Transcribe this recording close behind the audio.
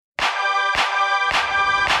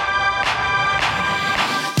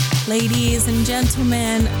Ladies and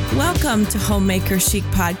gentlemen, welcome to Homemaker Chic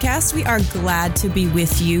Podcast. We are glad to be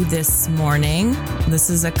with you this morning. This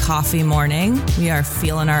is a coffee morning. We are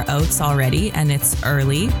feeling our oats already, and it's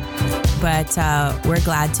early, but we're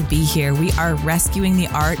glad to be here. We are rescuing the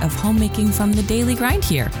art of homemaking from the daily grind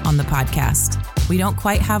here on the podcast. We don't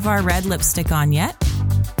quite have our red lipstick on yet.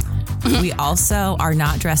 We also are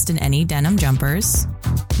not dressed in any denim jumpers.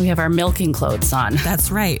 We have our milking clothes on. That's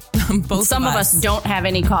right. Some of us don't have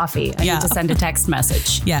any coffee. I need to send a text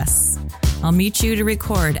message. Yes. I'll meet you to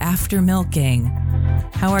record after milking.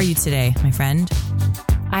 How are you today, my friend?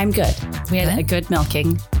 I'm good. We had a good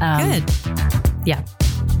milking. Good. Yeah.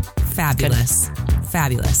 Fabulous. Good.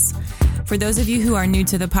 Fabulous. For those of you who are new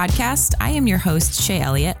to the podcast, I am your host, Shay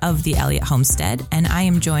Elliott of The Elliott Homestead, and I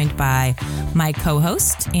am joined by my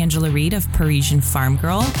co-host, Angela Reed of Parisian Farm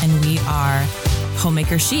Girl, and we are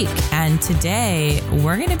Homemaker Chic. And today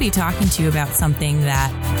we're going to be talking to you about something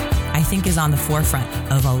that I think is on the forefront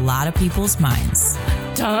of a lot of people's minds.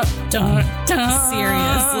 Dun, dun, dun.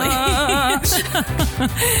 Seriously.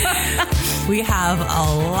 We have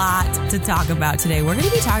a lot to talk about today. We're going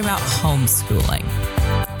to be talking about homeschooling.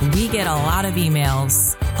 We get a lot of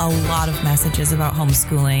emails, a lot of messages about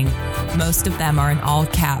homeschooling. Most of them are in all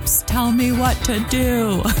caps. Tell me what to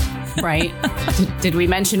do. Right. Did we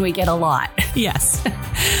mention we get a lot? Yes.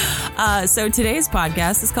 So today's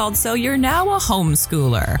podcast is called So You're Now a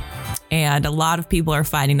Homeschooler. And a lot of people are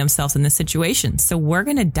finding themselves in this situation. So we're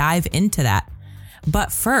going to dive into that.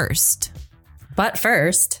 But first,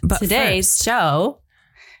 today's show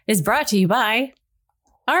is brought to you by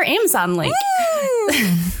our Amazon link.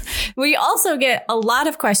 We also get a lot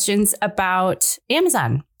of questions about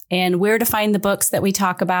Amazon and where to find the books that we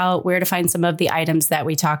talk about, where to find some of the items that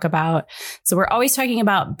we talk about. So we're always talking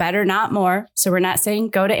about better, not more. So we're not saying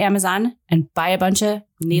go to Amazon and buy a bunch of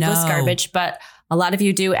needless garbage, but a lot of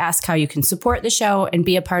you do ask how you can support the show and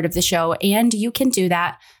be a part of the show. And you can do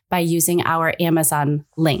that by using our Amazon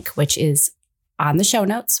link, which is on the show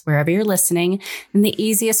notes, wherever you're listening. And the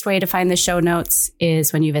easiest way to find the show notes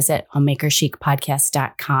is when you visit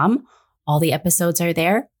homemakerchicpodcast.com. All the episodes are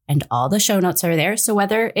there and all the show notes are there. So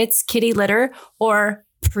whether it's kitty litter or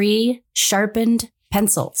pre-sharpened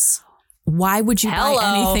pencils. Why would you buy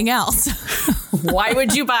anything else? Why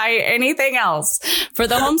would you buy anything else? For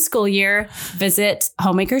the homeschool year, visit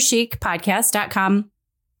homemakerchicpodcast.com.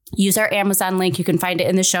 Use our Amazon link. You can find it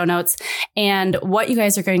in the show notes. And what you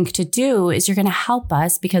guys are going to do is you're going to help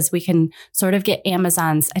us because we can sort of get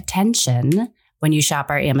Amazon's attention when you shop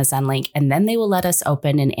our Amazon link, and then they will let us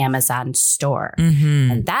open an Amazon store.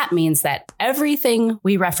 Mm-hmm. And that means that everything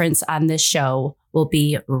we reference on this show will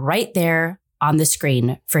be right there on the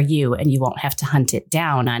screen for you, and you won't have to hunt it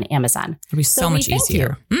down on Amazon. It'll be so much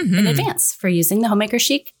easier. In advance for using the Homemaker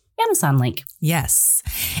Chic Amazon link. Yes.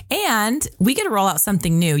 And we get to roll out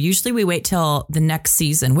something new. Usually we wait till the next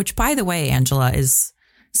season, which, by the way, Angela,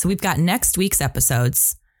 so we've got next week's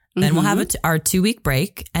episodes. Then we'll have our 2-week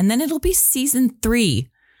break, and then it'll be season 3,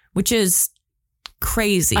 which is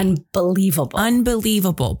crazy. Unbelievable.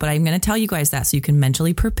 But I'm going to tell you guys that so you can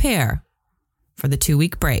mentally prepare for the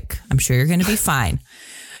 2-week break. I'm sure you're going to be fine.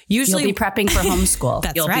 Usually you'll be prepping for homeschool.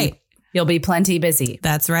 That's right. You'll be plenty busy.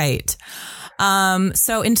 That's right.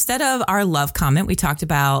 So instead of our love comment, we talked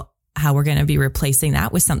about how we're going to be replacing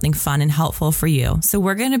that with something fun and helpful for you. So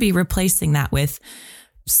we're going to be replacing that with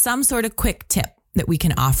some sort of quick tip that we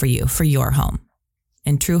can offer you for your home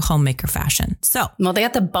in true homemaker fashion. So, well, they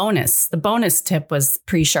got the bonus. The bonus tip was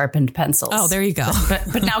pre-sharpened pencils. Oh, there you go.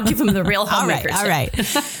 But now give them the real homemaker tip. All right.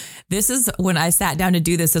 This is when I sat down to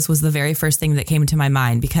do this. This was the very first thing that came into my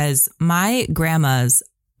mind because my grandmas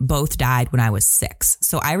both died when I was 6.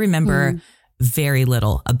 So I remember very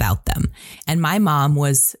little about them. And my mom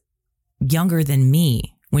was younger than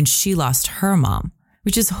me when she lost her mom,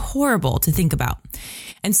 which is horrible to think about.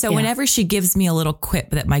 And so whenever she gives me a little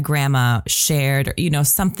quip that my grandma shared, or,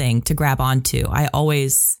 something to grab onto, I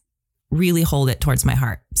always really hold it towards my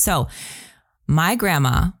heart. So my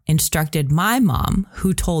grandma instructed my mom,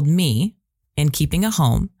 who told me in keeping a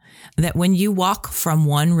home, that when you walk from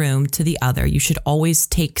one room to the other, you should always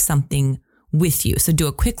take something with you. So do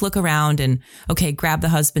a quick look around and, okay, grab the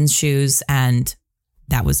husband's shoes. And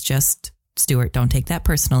that was just, Stuart, don't take that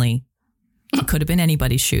personally. It could have been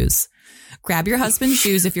anybody's shoes. Grab your husband's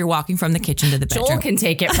shoes if you're walking from the kitchen to the bedroom. Joel can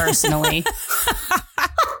take it personally.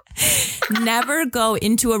 Never go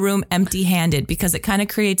into a room empty-handed because it kind of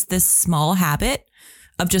creates this small habit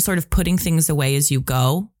of just sort of putting things away as you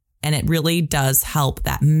go. And it really does help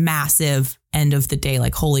that massive end of the day.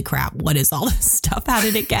 Like, holy crap, what is all this stuff? How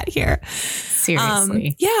did it get here?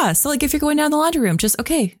 Seriously. So like if you're going down the laundry room, just,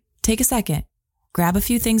 okay, take a second. grab a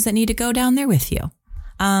few things that need to go down there with you.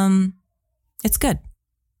 It's good.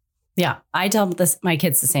 Yeah. I tell my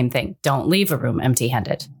kids the same thing. Don't leave a room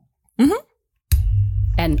empty-handed.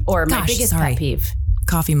 Mm-hmm. Or my biggest pet peeve.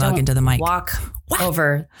 Coffee mug into the mic. Walk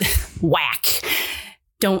over. Whack.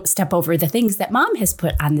 Don't step over the things that mom has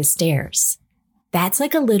put on the stairs. That's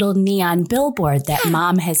like a little neon billboard that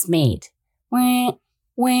mom has made. Wah,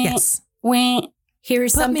 wah, yes. Wah.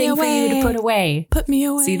 Here's something for you to put away. Put me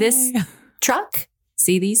away. See this truck?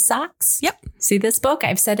 See these socks? Yep. See this book?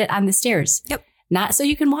 I've set it on the stairs. Yep. Not so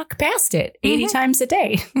you can walk past it 80 times a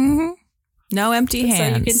day. Mm-hmm. No empty hands.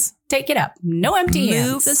 So you can take it up. No empty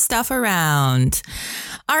hands. Move the stuff around.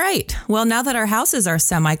 All right. Well, now that our houses are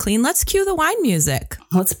semi-clean, let's cue the wine music.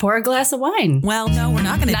 Let's pour a glass of wine. Well, no, we're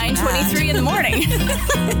not going to do that. 9:23 in the morning.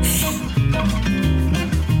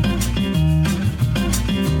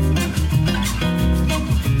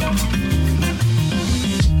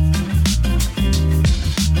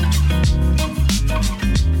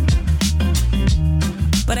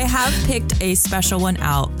 But I have picked a special one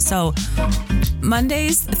out. So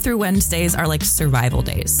Mondays through Wednesdays are like survival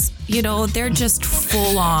days. You know, they're just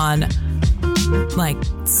full on like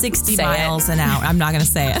 60 miles an hour. I'm not going to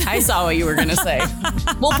say it. I saw what you were going to say.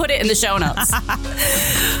 We'll put it in the show notes.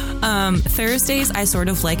 Thursdays, I sort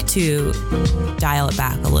of like to dial it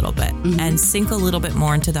back a little bit and sink a little bit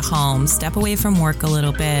more into the home, step away from work a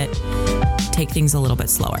little bit, take things a little bit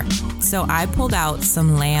slower. So I pulled out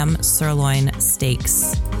some lamb sirloin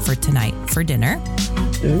steaks for tonight for dinner.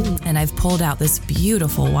 Ooh. And I've pulled out this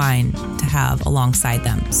beautiful wine to have alongside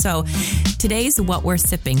them. So today's What We're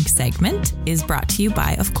Sipping segment is brought to you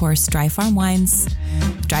by, of course, Dry Farm Wines.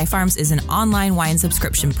 Dry Farms is an online wine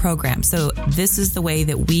subscription program. So this is the way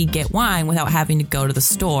that we get wine without having to go to the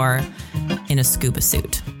store in a scuba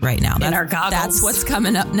suit right now. In our goggles. That's what's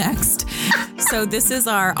coming up next. So this is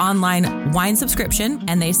our online wine subscription,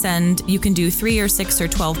 and you can do 3 or 6 or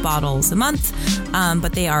 12 bottles a month,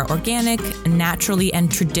 but they are organic, naturally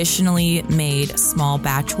and traditionally made small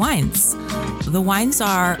batch wines. The wines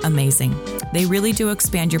are amazing. They really do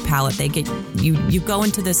expand your palate. They get you go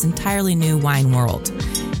into this entirely new wine world.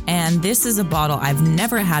 And this is a bottle I've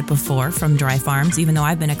never had before from Dry Farms, even though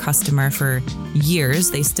I've been a customer for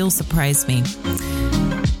years. They still surprise me.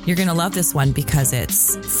 You're going to love this one because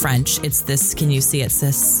it's French. It's this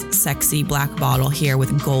sexy black bottle here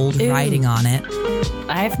with gold writing on it.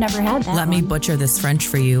 I've never had that. Let me butcher this French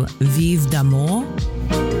for you. Vive d'amour.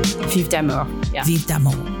 Vive d'amour. Yeah. Vive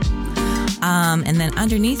d'amour. And then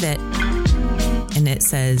underneath it, and it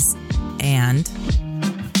says, and,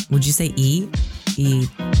 would you say E? E.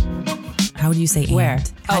 How would you say and? Where?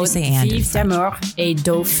 How do you say and? Vive d'amour et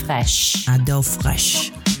d'eau fraîche. D'eau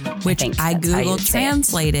fraîche. Which I Google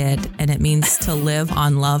translated, and it means to live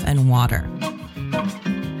on love and water.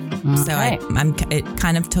 Okay. So it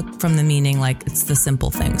kind of took from the meaning like it's the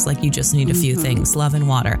simple things, like you just need a few things, love and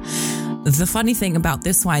water. The funny thing about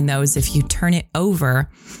this wine, though, is if you turn it over,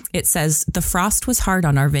 it says, the frost was hard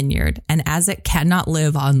on our vineyard, and as it cannot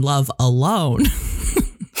live on love alone,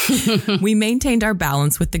 we maintained our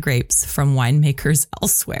balance with the grapes from winemakers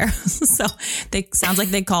elsewhere. So sounds like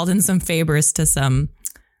they called in some favors to some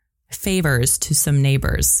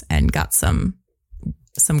neighbors and got some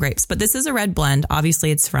grapes. But this is a red blend.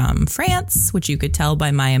 Obviously, it's from France, which you could tell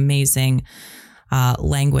by my amazing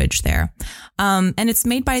language there. And it's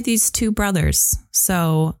made by these two brothers.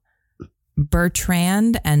 So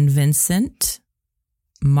Bertrand and Vincent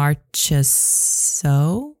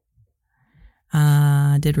Marchessault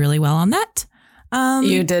did really well on that.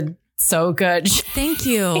 You did so good. Thank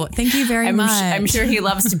you. Thank you very much. I'm sure he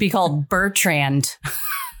loves to be called Bertrand.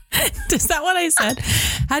 Is that what I said?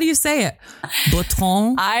 How do you say it?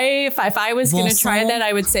 Bertrand? If I was going to try that,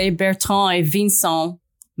 I would say Bertrand et Vincent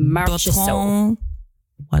Marchessault.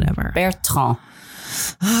 Whatever. Bertrand.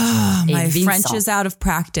 Oh, my French is out of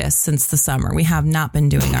practice since the summer. We have not been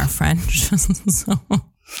doing our French. So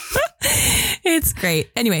it's great.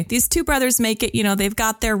 Anyway, these two brothers make it, they've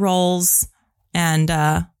got their roles, and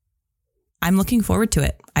I'm looking forward to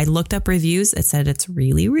it. I looked up reviews. It said it's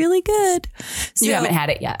really, really good. So you haven't had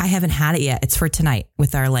it yet? I haven't had it yet. It's for tonight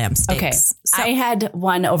with our lamb steaks. Okay. So, I had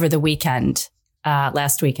one over the weekend,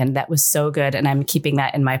 last weekend. That was so good. And I'm keeping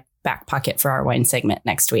that in my back pocket for our wine segment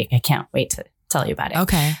next week. I can't wait to tell you about it.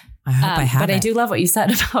 Okay. I hope I have it. But I do love what you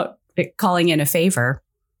said about it calling in a favor,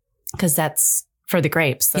 because that's for the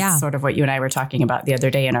grapes. That's sort of what you and I were talking about the other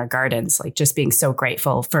day in our gardens, like just being so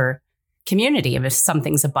grateful for community. If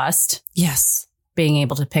something's a bust. Yes. Being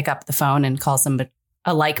able to pick up the phone and call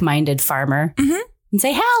a like-minded farmer and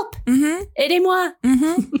say, help, aidez-moi.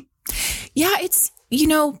 Yeah, it's,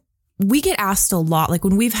 we get asked a lot, like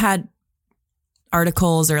when we've had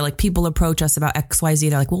articles or like people approach us about XYZ.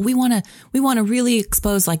 They're like, well, we want to really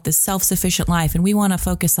expose like the self-sufficient life. And we want to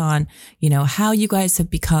focus on, how you guys have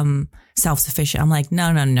become self-sufficient. I'm like,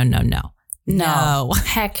 no. No.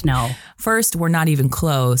 Heck no. First, we're not even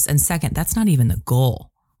close. And second, that's not even the goal.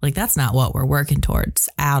 Like, that's not what we're working towards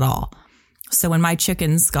at all. So when my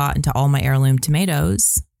chickens got into all my heirloom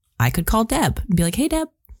tomatoes, I could call Deb and be like, hey, Deb,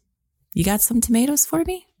 you got some tomatoes for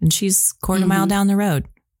me? And she's quarter mile down the road.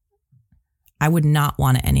 I would not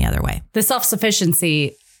want it any other way. The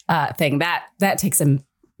self-sufficiency thing, that takes a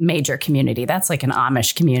major community. That's like an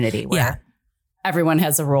Amish community where everyone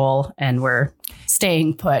has a role and we're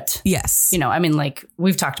staying put. Yes. Like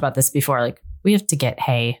we've talked about this before. Like we have to get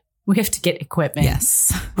hay. We have to get equipment.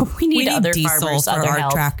 Yes. We need other diesel farmers, for other our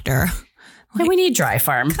help. tractor. And we need Dry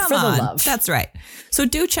Farm for the love. That's right. So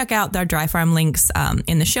do check out our Dry Farm links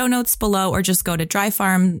in the show notes below, or just go to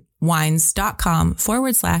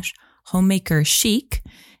dryfarmwines.com/homemaker chic,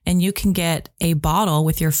 and you can get a bottle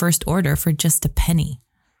with your first order for just $0.01.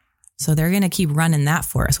 So they're going to keep running that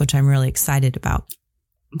for us, which I'm really excited about.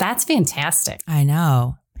 That's fantastic. I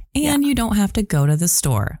know. And you don't have to go to the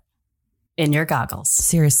store. In your goggles.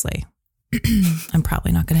 Seriously. I'm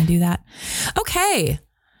probably not going to do that. Okay.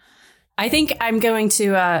 I think I'm going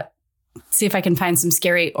to see if I can find some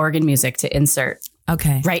scary organ music to insert.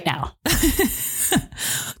 Okay. Right now.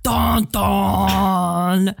 Dun,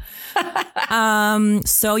 dun.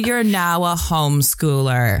 So you're now a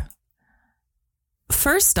homeschooler.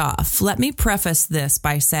 First off, let me preface this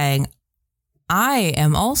by saying I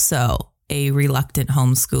am also a reluctant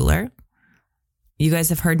homeschooler. You guys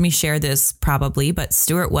have heard me share this probably, but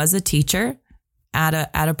Stuart was a teacher at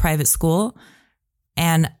a private school.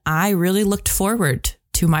 And I really looked forward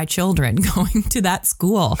to my children going to that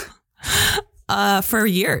school for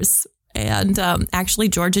years. And actually,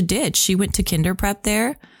 Georgia did. She went to kinder prep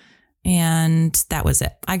there. And that was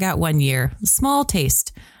it. I got 1 year, small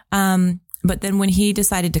taste. But then when he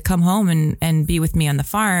decided to come home and be with me on the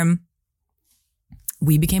farm,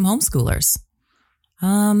 we became homeschoolers.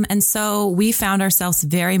 And so we found ourselves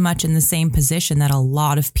very much in the same position that a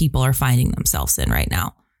lot of people are finding themselves in right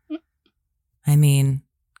now. I mean,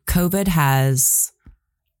 COVID has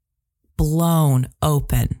blown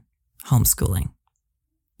open homeschooling.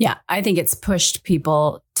 Yeah, I think it's pushed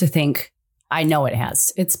people to think, I know it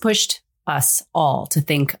has. It's pushed us all to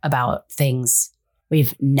think about things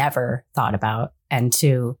we've never thought about and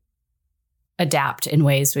to adapt in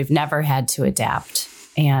ways we've never had to adapt.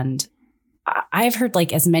 And I've heard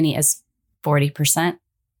like as many as 40%.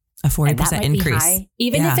 A 40% increase. High.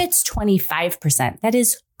 Even if it's 25%, that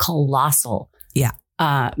is colossal. Yeah.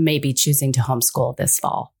 Maybe choosing to homeschool this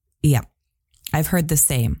fall. Yeah. I've heard the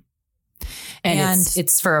same. And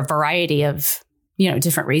it's for a variety of,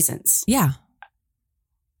 different reasons. Yeah.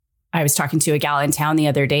 I was talking to a gal in town the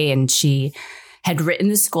other day and she had written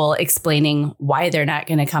the school explaining why they're not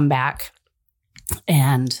going to come back.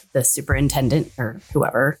 And the superintendent or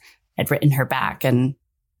whoever had written her back. And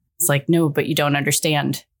it's like, no, but you don't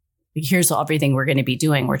understand. Here's everything we're going to be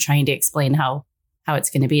doing. We're trying to explain how it's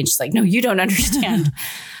going to be. And she's like, no, you don't understand.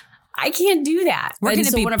 I can't do that. We're going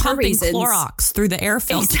to be pumping Clorox through the air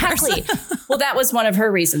filters. Exactly. Well, that was one of her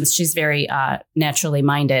reasons. She's very naturally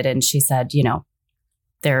minded. And she said,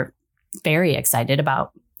 they're very excited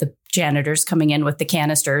about the janitors coming in with the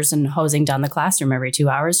canisters and hosing down the classroom every 2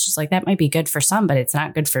 hours. She's like, that might be good for some, but it's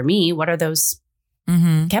not good for me. What are those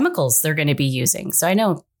chemicals they're going to be using? So I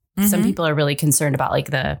know some people are really concerned about like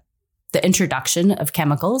the introduction of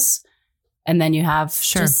chemicals. And then you have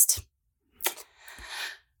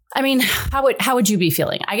how would you be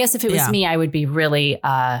feeling? I guess if it was me, I would be really,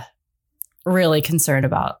 really concerned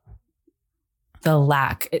about the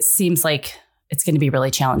lack. It seems like it's going to be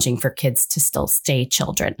really challenging for kids to still stay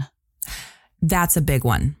children. That's a big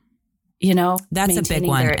one. That's a big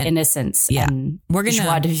one. Their innocence and we're gonna,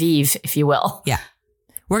 joie de vivre, if you will. Yeah.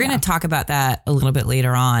 We're going to talk about that a little bit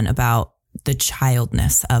later on about the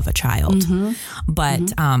childness of a child.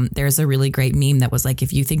 But there's a really great meme that was like,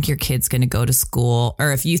 if you think your kid's going to go to school,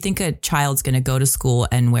 or if you think a child's going to go to school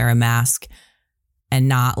and wear a mask and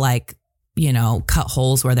not like, cut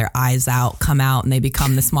holes where their eyes come out and they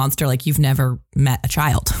become this monster, like you've never met a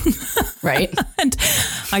child. Right. And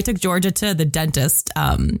I took Georgia to the dentist.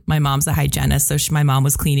 My mom's a hygienist. So my mom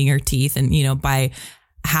was cleaning her teeth and, by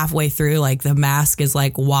halfway through, like the mask is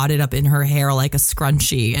like wadded up in her hair like a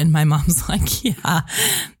scrunchie. And my mom's like, yeah,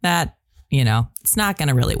 that, it's not going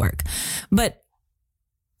to really work. But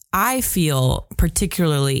I feel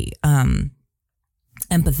particularly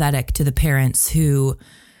empathetic to the parents who,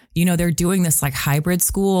 they're doing this like hybrid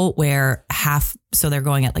school where half. So they're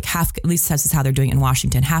going at like half, at least this is how they're doing it in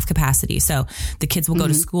Washington, half capacity. So the kids will go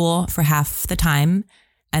to school for half the time.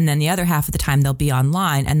 And then the other half of the time they'll be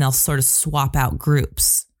online, and they'll sort of swap out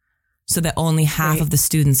groups so that only half of the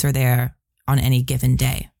students are there on any given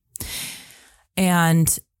day.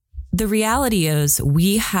 And the reality is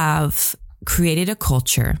we have created a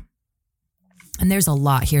culture, and there's a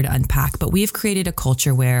lot here to unpack, but we've created a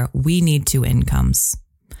culture where we need 2 incomes.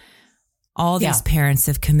 All these parents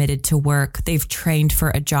have committed to work. They've trained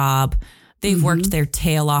for a job. They've worked their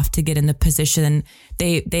tail off to get in the position.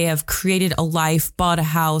 They have created a life, bought a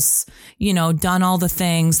house, you know, done all the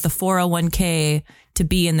things, the 401k to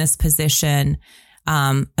be in this position,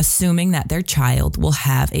 assuming that their child will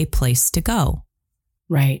have a place to go.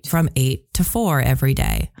 Right. From 8 to 4 every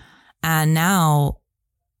day. And now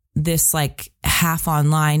this like half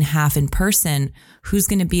online, half in person, who's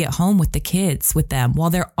going to be at home with the kids with them while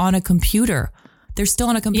they're on a computer? They're still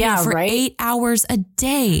on a computer for 8 hours a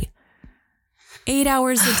day. 8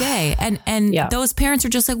 hours a day. And those parents are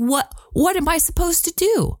just like, what am I supposed to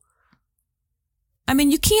do? I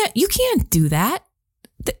mean, you can't do that.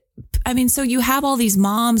 I mean, so you have all these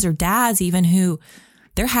moms or dads even who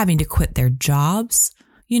they're having to quit their jobs,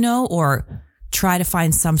 you know, or try to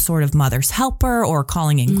find some sort of mother's helper or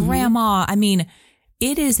calling in grandma. I mean,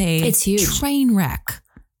 it's huge. Train wreck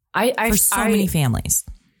for so many families.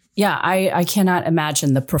 Yeah, I cannot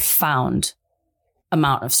imagine the profound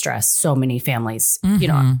amount of stress so many families, you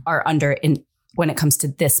know, are under when it comes to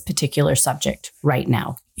this particular subject right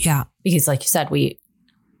now. Yeah. Because like you said,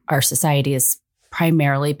 our society is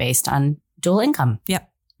primarily based on dual income. Yep.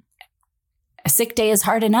 A sick day is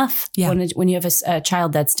hard enough when you have a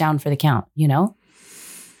child that's down for the count, you know?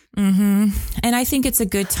 And I think it's a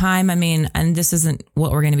good time. I mean, and this isn't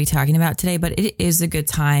what we're going to be talking about today, but it is a good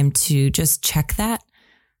time to just check that.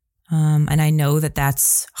 And I know that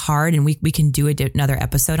that's hard, and we can do another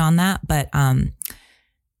episode on that. But,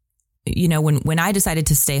 you know, when I decided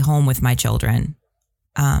to stay home with my children,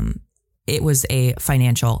 it was a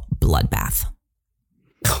financial bloodbath,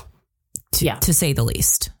 to say the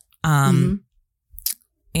least.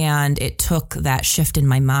 And it took that shift in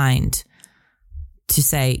my mind to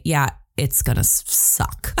say, yeah, it's going to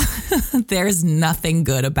suck. There's nothing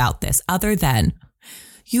good about this other than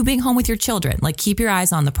you being home with your children. Like, keep your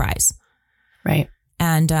eyes on the prize. Right.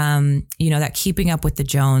 And, you know, that keeping up with the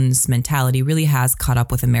Jones mentality really has caught up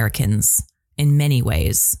with Americans in many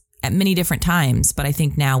ways at many different times. But I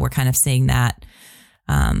think now we're kind of seeing that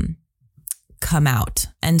come out.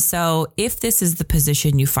 And so if this is the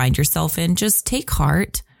position you find yourself in, just take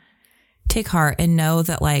heart and know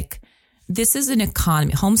that, like, this is an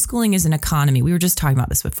economy. Homeschooling is an economy. We were just talking about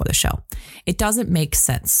this before the show. It doesn't make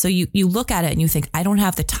sense. So you look at it and you think, I don't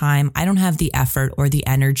have the time. I don't have the effort or the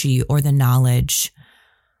energy or the knowledge.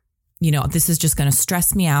 You know, this is just going to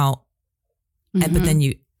stress me out. But then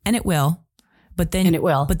it will, but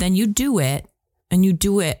then you do it, and you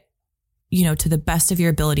do it, you know, to the best of your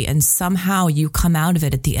ability. And somehow you come out of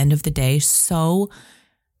it at the end of the day so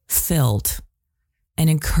filled and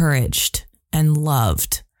encouraged and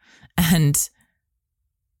loved. And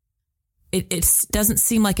it doesn't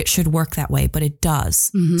seem like it should work that way, but it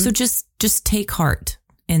does. So just take heart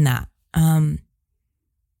in that.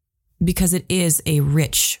 Because it is a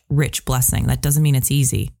rich, rich blessing. That doesn't mean it's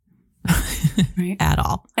easy at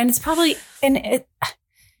all. And it's probably,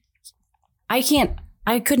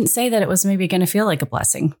 I couldn't say that it was maybe going to feel like a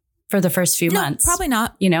blessing for the first few months. Probably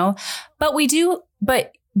not. You know, but we do,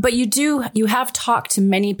 but you have talked to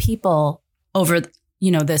many people over, you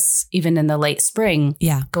know, this, even in the late spring,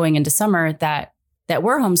 going into summer that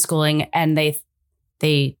were homeschooling, and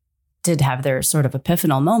they did have their sort of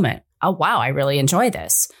epiphanal moment. Oh, wow, I really enjoy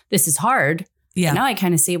this. This is hard. Yeah. But now I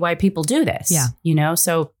kind of see why people do this. Yeah. You know,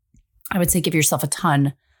 so I would say give yourself a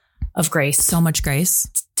ton of grace. So much grace.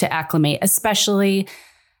 To acclimate, especially.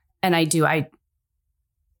 And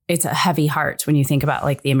it's a heavy heart when you think about,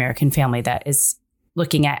 like, the American family that is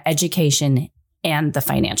looking at education and the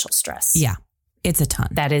financial stress. Yeah. It's a ton.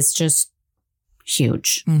 That is just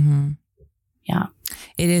huge. Yeah.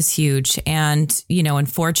 It is huge. And, you know,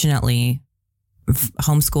 unfortunately,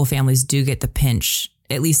 homeschool families do get the pinch.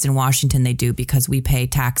 At least in Washington, they do, because we pay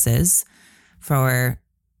taxes for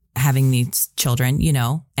having these children, you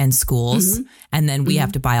know, and schools. And then we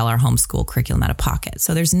have to buy all our homeschool curriculum out of pocket.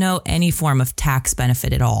 So there's any form of tax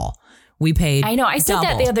benefit at all. We paid. I know. I said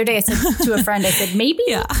that the other day. I said to a friend, I said, maybe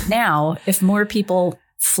now if more people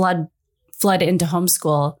flood into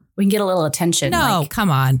homeschool, we can get a little attention. No, come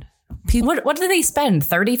on. What do they spend?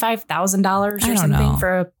 $35,000 or something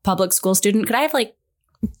for a public school student? Could I have like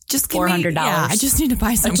just give $400. Yeah, I just need to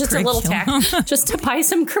buy some just curriculum. a little tax, just to buy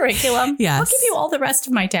some curriculum. Yes. I'll give you all the rest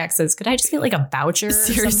of my taxes. Could I just get like a voucher?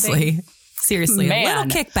 Seriously, Man. a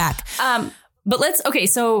little kickback. But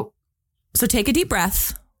so take a deep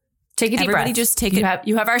breath. Take a deep Everybody breath. just take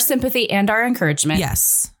You have our sympathy and our encouragement.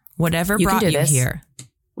 Yes. Whatever brought you here.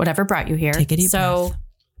 Whatever brought you here. Take a deep breath.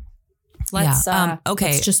 Let's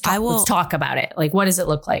okay. let's talk about it. Like, what does it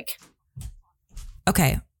look like?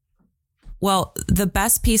 Okay. Well, the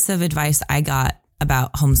best piece of advice I got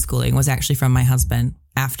about homeschooling was actually from my husband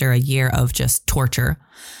after a year of just torture.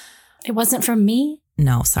 It wasn't from me?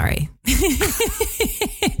 No, sorry.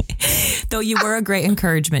 Though you were a great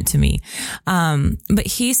encouragement to me. But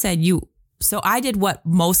he said so I did what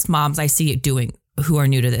most moms I see it doing who are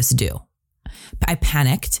new to this do. I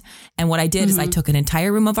panicked. And what I did is I took an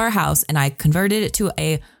entire room of our house and I converted it to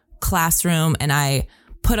a classroom and I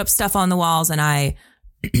put up stuff on the walls and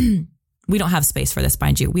we don't have space for this,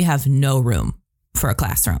 mind you. We have no room for a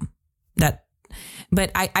classroom.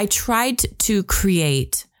 But I tried to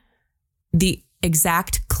create the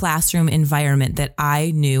exact classroom environment that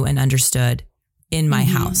I knew and understood in my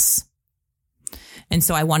house. And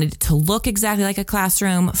so I wanted it to look exactly like a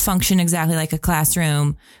classroom, function exactly like a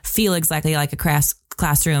classroom, feel exactly like a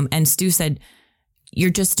classroom. And Stu said, you're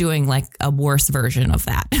just doing like a worse version of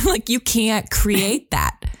that. Like you can't create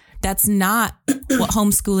that. That's not what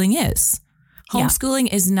homeschooling is.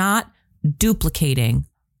 Homeschooling is not duplicating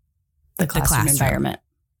the classroom environment.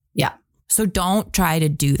 Yeah. So don't try to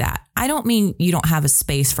do that. I don't mean you don't have a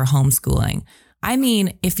space for homeschooling. I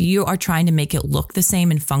mean, if you are trying to make it look the same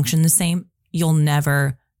and function the same, you'll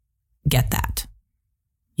never get that.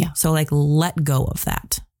 Yeah. So like, let go of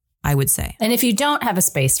that, I would say. And if you don't have a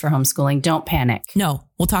space for homeschooling, don't panic. No,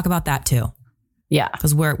 we'll talk about that too. Yeah.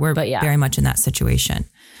 Because we're very much in that situation.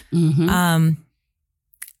 I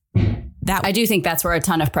do think that's where a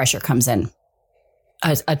ton of pressure comes in.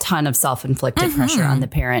 A ton of self-inflicted pressure on the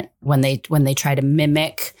parent when they try to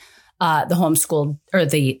mimic the homeschool or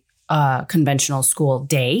the conventional school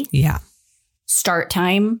day. Yeah. Start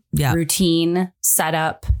time, routine,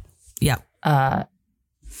 setup. Yeah. How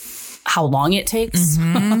long it takes,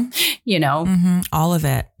 all of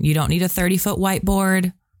it. You don't need a 30-foot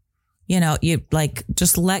whiteboard. You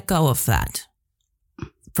just let go of that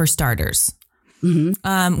for starters.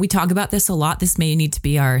 We talk about this a lot. This may need to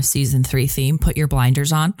be our season 3 theme. Put your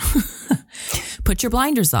blinders on. Put your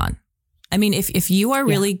blinders on. I mean, if you are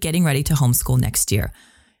really getting ready to homeschool next year,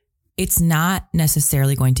 it's not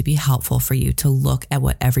necessarily going to be helpful for you to look at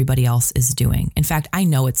what everybody else is doing. In fact, I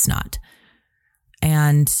know it's not.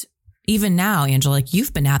 And even now, Angela, like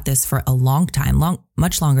you've been at this for a long time,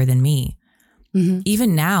 much longer than me.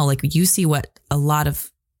 Even now, like you see what a lot of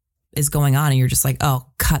is going on and you're just like, oh,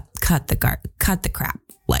 cut the crap.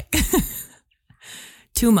 Like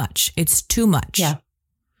too much. It's too much. Yeah.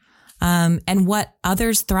 And what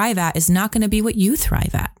others thrive at is not going to be what you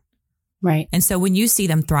thrive at. Right. And so when you see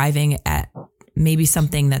them thriving at maybe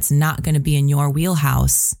something that's not going to be in your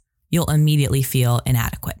wheelhouse, you'll immediately feel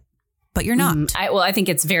inadequate. But you're not. I think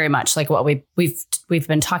it's very much like what we've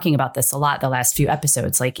been talking about this a lot the last few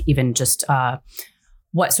episodes, like even just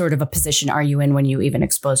what sort of a position are you in when you even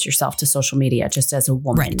expose yourself to social media just as a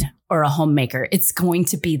woman or a homemaker? It's going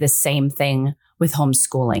to be the same thing with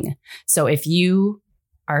homeschooling. So if you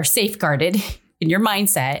are safeguarded in your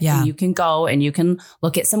mindset, and you can go and you can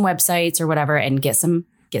look at some websites or whatever and get some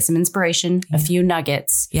inspiration, a few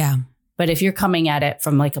nuggets. Yeah. But if you're coming at it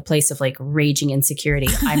from like a place of like raging insecurity,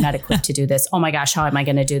 I'm not equipped to do this. Oh my gosh, how am I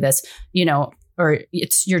going to do this? Or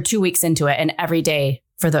you're 2 weeks into it and every day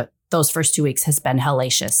for those first 2 weeks has been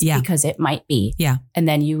hellacious because it might be. Yeah. And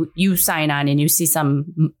then you sign on and you see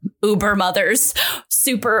some Uber mother's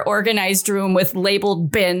super organized room with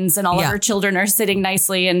labeled bins and all of her children are sitting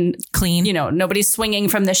nicely and clean. Nobody's swinging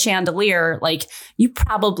from the chandelier. Like you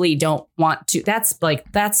probably don't want to.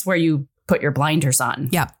 That's where you put your blinders on.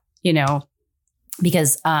 Yeah.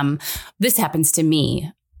 Because this happens to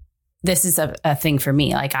me. This is a thing for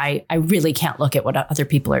me. Like I really can't look at what other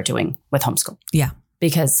people are doing with homeschool. Yeah.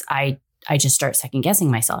 Because I just start second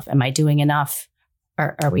guessing myself. Am I doing enough?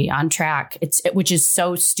 Are we on track? Which is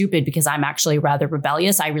so stupid because I'm actually rather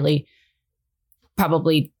rebellious. I really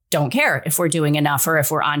probably don't care if we're doing enough or if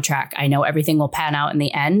we're on track. I know everything will pan out in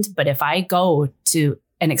the end. But if I go to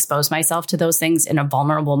and expose myself to those things in a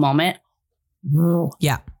vulnerable moment,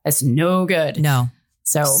 it's no good. No.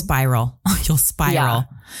 So spiral. You'll spiral. Yeah.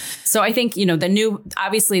 So I think, the new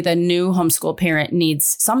homeschool parent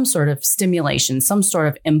needs some sort of stimulation, some sort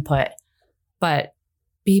of input, but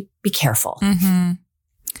be careful.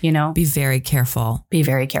 Be very careful. Be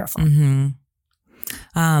very careful.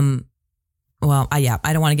 well, I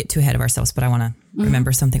don't want to get too ahead of ourselves, but I want to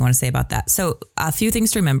remember something I want to say about that. So a few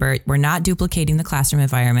things to remember. We're not duplicating the classroom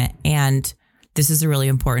environment. And this is a really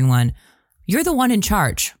important one. You're the one in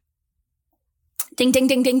charge. Ding, ding,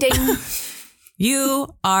 ding, ding, ding.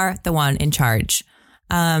 You are the one in charge.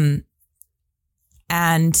 And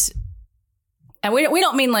we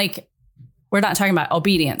don't mean like, we're not talking about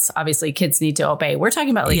obedience. Obviously, kids need to obey. We're talking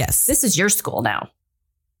about like, yes, this is your school now.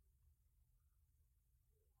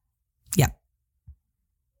 Yeah.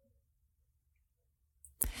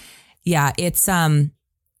 Yeah. It's,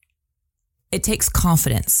 it takes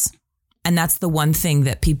confidence. And that's the one thing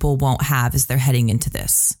that people won't have as they're heading into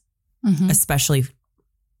this, especially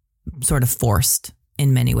sort of forced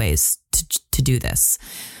in many ways to do this.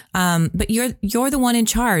 But you're the one in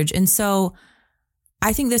charge. And so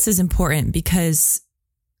I think this is important because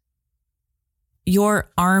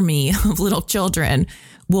your army of little children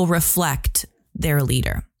will reflect their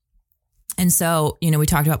leader. And so, we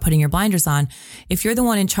talked about putting your blinders on. If you're the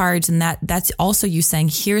one in charge, and that's also you saying,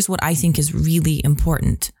 here's what I think is really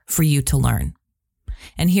important for you to learn.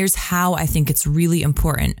 And here's how I think it's really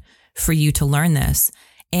important for you to learn this.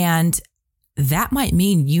 And that might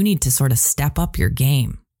mean you need to sort of step up your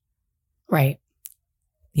game. Right.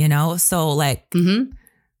 So like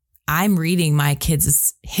I'm reading my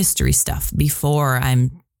kids' history stuff before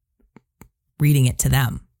I'm reading it to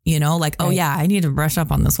them. Like, right. Oh yeah, I need to brush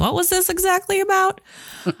up on this. What was this exactly about?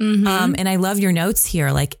 And I love your notes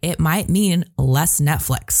here. Like it might mean less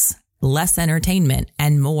Netflix, less entertainment,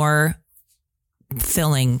 and more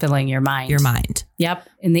filling your mind. Yep.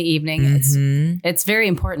 In the evening. It's very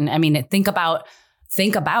important. I mean, think about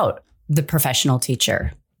the professional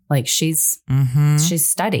teacher. Like she's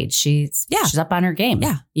studied. She's up on her game.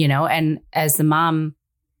 Yeah. And as the mom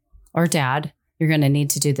or dad, you're going to need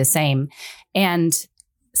to do the same. And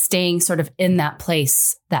staying sort of in that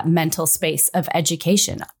place, that mental space of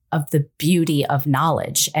education, of the beauty of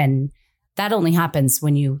knowledge. And that only happens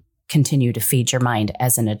when you continue to feed your mind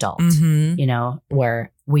as an adult,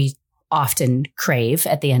 where we often crave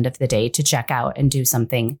at the end of the day to check out and do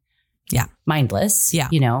something mindless. Yeah.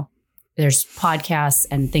 There's podcasts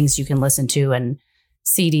and things you can listen to and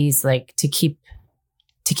CDs like to keep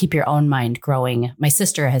your own mind growing. My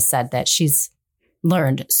sister has said that she's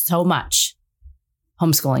learned so much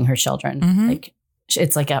homeschooling her children. Like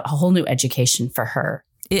it's like a whole new education for her.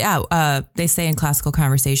 Yeah. They say in classical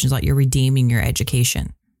conversations, like you're redeeming your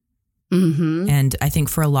education. And I think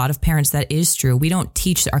for a lot of parents, that is true. We don't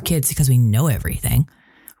teach our kids because we know everything.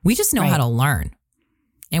 We just know how to learn.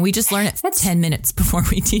 And we just learn it 10 minutes before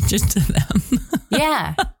we teach it to them.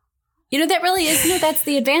 Yeah. That really is, that's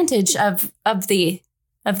the advantage of the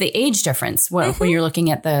age difference when you're looking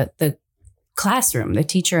at the classroom, the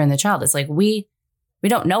teacher and the child. It's like we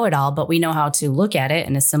don't know it all, but we know how to look at it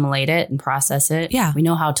and assimilate it and process it. Yeah. We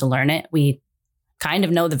know how to learn it. We kind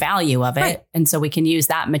of know the value of it. Right. And so we can use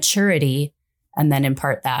that maturity and then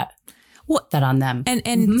impart that on them.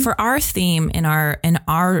 And for our theme in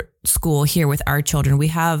our school here with our children, we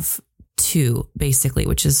have two basically,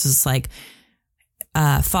 which is just like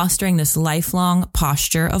fostering this lifelong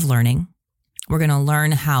posture of learning. We're going to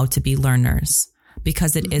learn how to be learners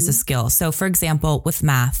because it is a skill. So for example, with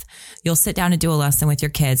math, you'll sit down and do a lesson with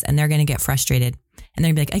your kids and they're going to get frustrated and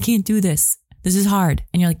they're going to be like, I can't do this. This is hard.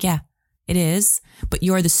 And you're like, yeah, it is. But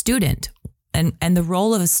you're the student. And the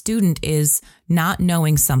role of a student is not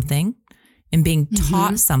knowing something and being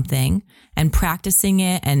taught something and practicing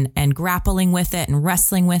it and grappling with it and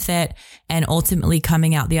wrestling with it and ultimately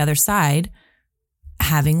coming out the other side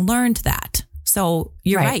having learned that. So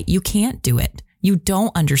you're right. You can't do it. You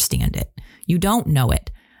don't understand it. You don't know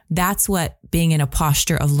it. That's what being in a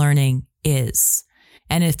posture of learning is.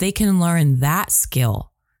 And if they can learn that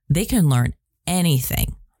skill, they can learn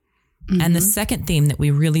anything. And the second theme that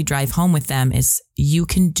we really drive home with them is you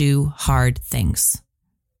can do hard things.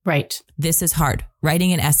 Right. This is hard.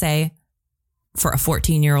 Writing an essay for a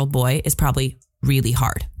 14-year-old boy is probably really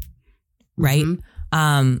hard. Right?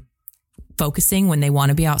 Focusing when they want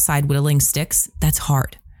to be outside whittling sticks, that's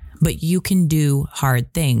hard. But you can do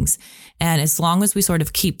hard things. And as long as we sort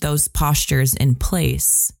of keep those postures in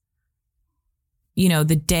place,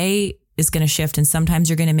 the day is going to shift and sometimes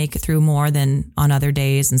you're going to make it through more than on other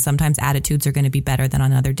days. And sometimes attitudes are going to be better than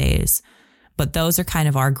on other days. But those are kind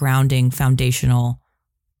of our grounding foundational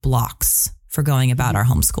blocks for going about our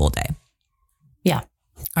homeschool day. Yeah.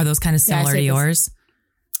 Are those kind of similar to yours?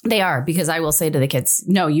 They are, because I will say to the kids,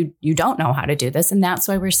 no, you don't know how to do this. And that's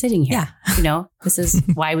why we're sitting here. Yeah. This is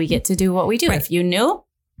why we get to do what we do. Right. If you knew,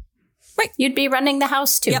 you'd be running the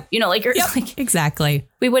house too. Yep. Like you're like, exactly.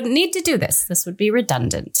 We wouldn't need to do this. This would be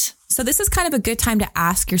redundant. So this is kind of a good time to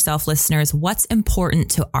ask yourself, listeners, what's important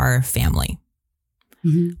to our family?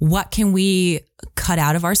 Mm-hmm. What can we cut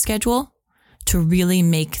out of our schedule to really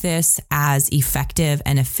make this as effective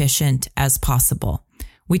and efficient as possible?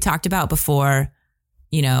 We talked about before,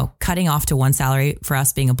 cutting off to one salary for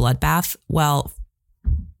us being a bloodbath. Well,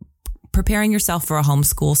 preparing yourself for a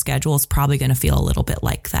homeschool schedule is probably going to feel a little bit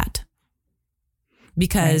like that,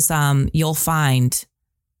 because you'll find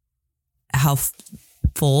how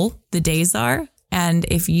full the days are. And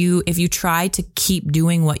if you try to keep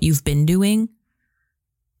doing what you've been doing,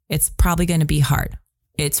 it's probably going to be hard.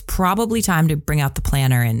 It's probably time to bring out the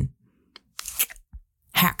planner and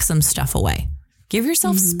hack some stuff away. Give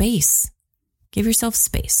yourself space. Give yourself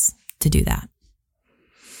space to do that.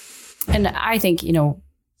 And I think,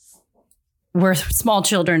 where small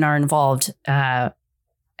children are involved,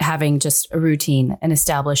 having just a routine, an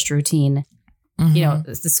established routine,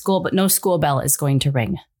 the school, but no school bell is going to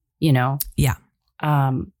ring, Yeah.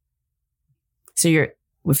 So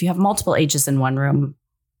if you have multiple ages in one room,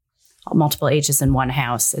 multiple ages in one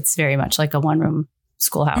house, it's very much like a one room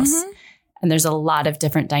schoolhouse. Mm-hmm. And there's a lot of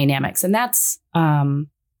different dynamics. And that's, the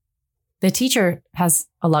teacher has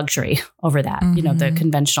a luxury over that, the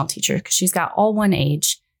conventional teacher, because she's got all one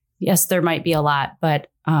age. Yes, there might be a lot, but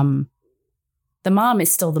the mom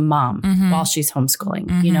is still the mom while she's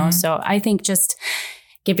homeschooling, So I think just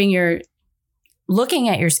looking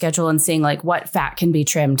at your schedule and seeing like what fat can be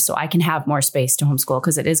trimmed so I can have more space to homeschool,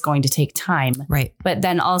 because it is going to take time. Right. But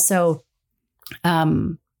then also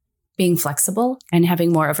being flexible and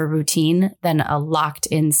having more of a routine than a locked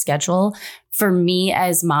in schedule. For me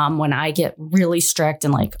as mom, when I get really strict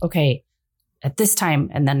and like, okay, at this time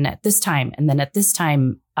and then at this time and then at this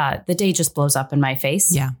time, the day just blows up in my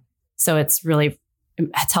face. Yeah. So it's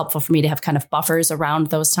helpful for me to have kind of buffers around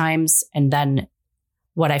those times. And then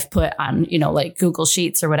what I've put on, like Google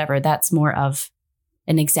Sheets or whatever, that's more of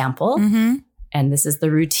an example. Mm-hmm. And this is the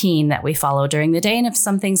routine that we follow during the day. And if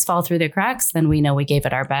some things fall through the cracks, then we know we gave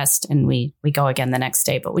it our best and we go again the next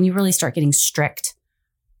day. But when you really start getting strict,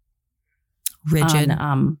 rigid,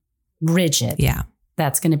 yeah,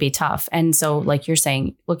 that's going to be tough. And so like you're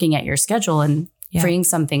saying, looking at your schedule and freeing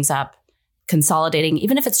some things up, consolidating,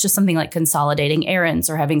 even if it's just something like consolidating errands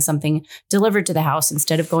or having something delivered to the house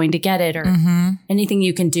instead of going to get it, or anything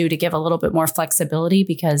you can do to give a little bit more flexibility,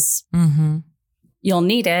 because you'll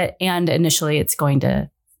need it. And initially it's going to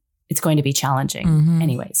be challenging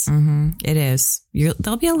anyways. It is.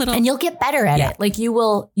 There'll be a little, and you'll get better at it. Like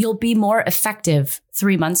you'll be more effective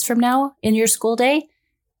 3 months from now in your school day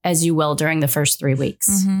as you will during the first 3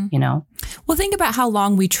 weeks, Well, think about how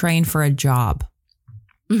long we train for a job.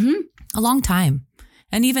 A long time.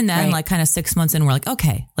 And even then, like kind of 6 months in, we're like,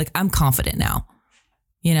 okay, like I'm confident now,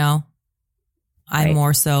 I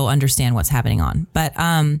more so understand what's happening on. But,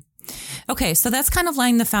 okay. So that's kind of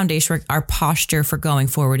laying the foundation, our posture for going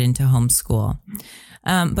forward into homeschool.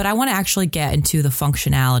 But I want to actually get into the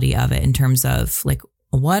functionality of it in terms of like,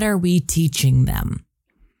 what are we teaching them?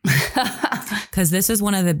 Because this is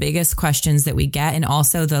one of the biggest questions that we get, and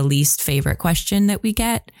also the least favorite question that we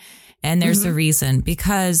get. And there's a reason,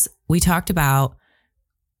 because we talked about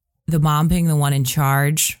the mom being the one in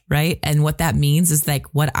charge, right? And what that means is like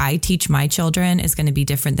what I teach my children is going to be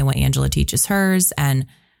different than what Angela teaches hers. And,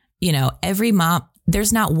 every mom,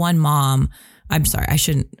 there's not one mom. I'm sorry, I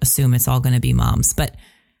shouldn't assume it's all going to be moms, but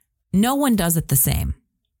no one does it the same.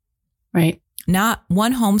 Right. Not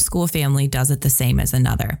one homeschool family does it the same as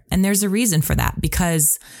another. And there's a reason for that,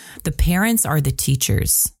 because the parents are the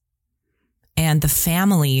teachers and the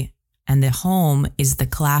family and the home is the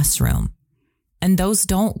classroom. And those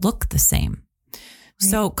don't look the same. Right.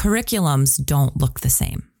 So curriculums don't look the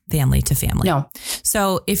same, family to family. No.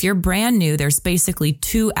 So if you're brand new, there's basically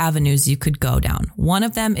 2 avenues you could go down. One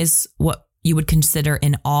of them is what you would consider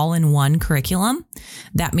an all-in-one curriculum.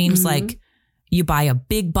 That means like you buy a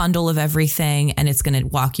big bundle of everything and it's going to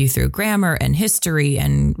walk you through grammar and history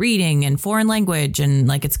and reading and foreign language. And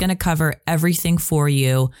like, it's going to cover everything for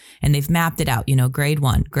you. And they've mapped it out, grade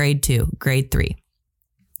 1, grade 2, grade 3.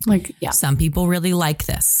 Like, yeah. Some people really like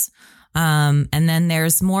this. And then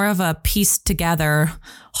there's more of a pieced together,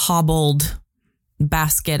 hobbled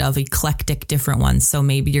basket of eclectic different ones. So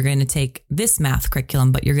maybe you're going to take this math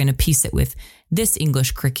curriculum, but you're going to piece it with this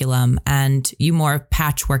English curriculum, and you more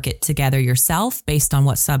patchwork it together yourself based on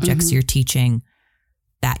what subjects you're teaching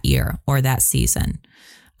that year or that season.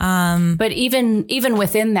 But even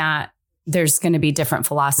within that, there's going to be different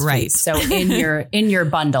philosophies. Right. So in your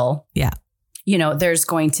bundle, there's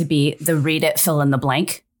going to be the read it, fill in the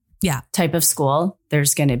blank type of school.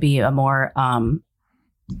 There's going to be a more,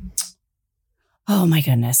 oh my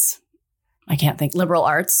goodness. I can't think, liberal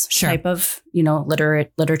arts type of,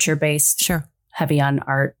 literature based, heavy on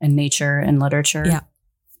art and nature and literature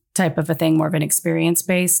type of a thing, more of an experience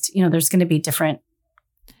based, there's going to be different.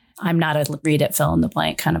 I'm not a read it, fill in the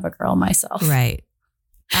blank kind of a girl myself. Right.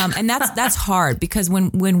 And that's hard because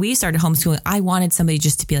when we started homeschooling, I wanted somebody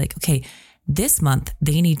just to be like, okay, this month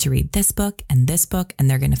they need to read this book, and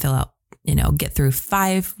they're going to fill out, get through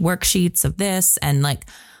 5 worksheets of this. And like,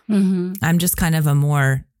 I'm just kind of a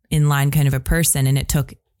more in line kind of a person. And it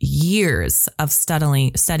took years of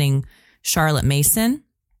studying Charlotte Mason,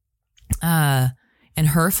 and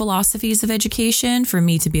her philosophies of education for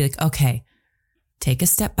me to be like, okay, take a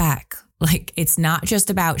step back. Like, it's not just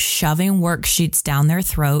about shoving worksheets down their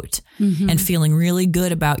throat and feeling really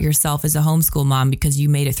good about yourself as a homeschool mom because you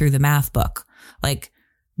made it through the math book. Like,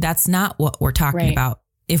 that's not what we're talking about.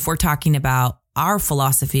 If we're talking about our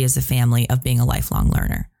philosophy as a family of being a lifelong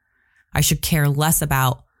learner, I should care less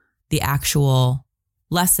about the actual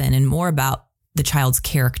lesson and more about the child's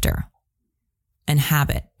character and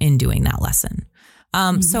habit in doing that lesson.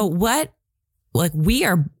 So we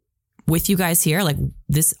are with you guys here, like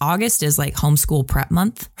this August is like homeschool prep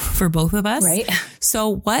month for both of us. Right.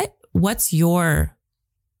 So what's your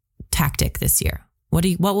tactic this year? What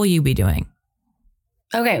will you be doing?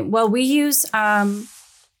 Okay. Well, we use, Charlotte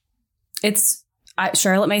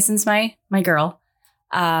Mason's my girl.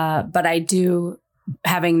 But I do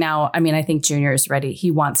having now, I think Junior is ready. He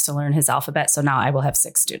wants to learn his alphabet. So now I will have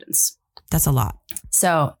 6 students. That's a lot.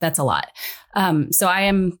 So that's a lot. So I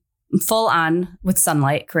am full on with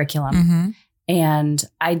Sunlight curriculum. And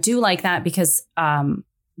I do like that because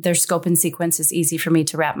their scope and sequence is easy for me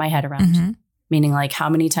to wrap my head around. Meaning like, how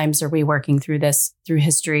many times are we working through this, through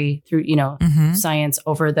history, through, science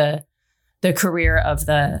over the career of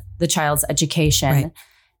the child's education. Right.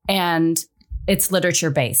 And it's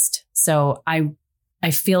literature based. So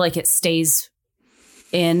I feel like it stays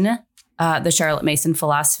in the Charlotte Mason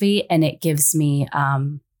philosophy, and it gives me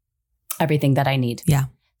everything that I need. Yeah.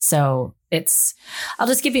 So I'll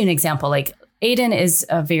just give you an example. Like Aiden is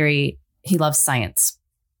he loves science.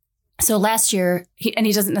 So last year, he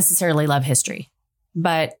doesn't necessarily love history,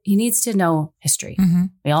 but he needs to know history.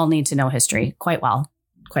 We all need to know history quite well,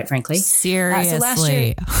 quite frankly. Seriously. So last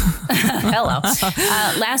year, hello.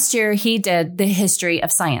 Last year, he did the history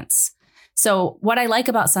of science. So what I like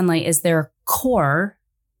about Sunlight is their core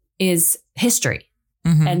is history.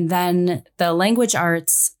 And then the language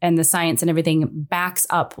arts and the science and everything backs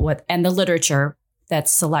up and the literature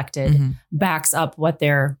that's selected backs up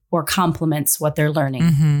or complements what they're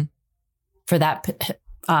learning for that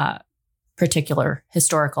particular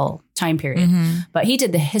historical time period. But he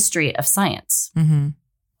did the history of science.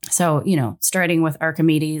 So, starting with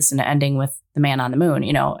Archimedes and ending with the man on the moon,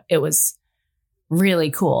 it was really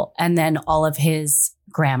cool. And then all of his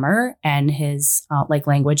grammar and his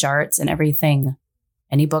language arts and everything,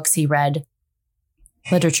 any books he read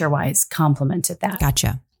literature wise complemented that.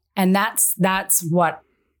 Gotcha. And that's what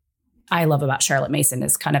I love about Charlotte Mason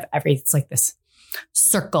is kind of it's like this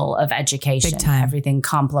circle of education. Big time. Everything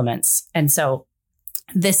complements. And so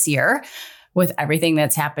this year with everything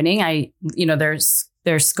that's happening,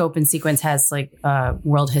 their scope and sequence has like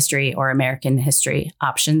world history or American history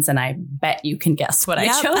options. And I bet you can guess what I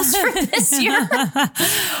chose for this year.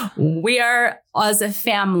 We are, as a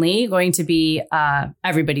family, going to be,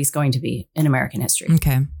 everybody's going to be in American history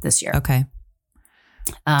this year. Okay.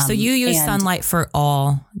 So you use Sunlight for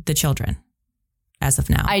all the children as of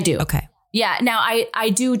now? I do. Okay. Yeah. Now I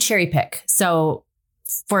do cherry pick. So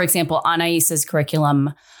for example, Anaisa's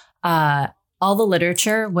curriculum, all the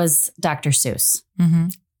literature was Dr. Seuss.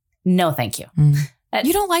 No, thank you.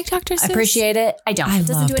 You don't like Dr. Seuss? I appreciate it. I don't. It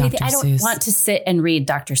doesn't do anything. Dr. I don't Seuss. want to sit and read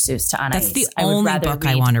Dr. Seuss to Anais. That's the only book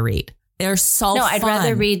I want to read. They're so fun. I'd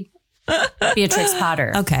rather read Beatrix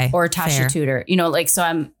Potter. Or Tasha fair. Tudor.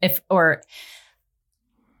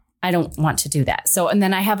 I don't want to do that. So, and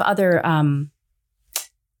then I have other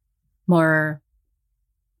more,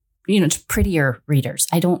 prettier readers.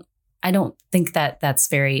 I don't think that that's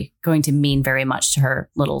going to mean very much to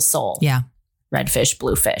her little soul. Yeah. Red fish,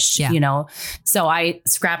 blue fish, Yeah. So I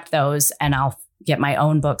scrapped those and I'll get my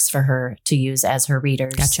own books for her to use as her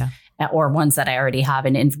readers. Gotcha. Or ones that I already have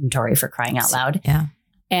in inventory for crying out loud. Yeah.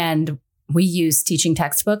 And we use teaching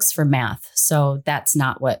textbooks for math. So that's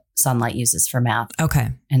not what Sunlight uses for math.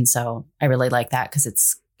 Okay. And so I really like that because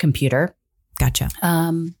it's computer. Gotcha.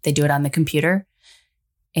 They do it on the computer.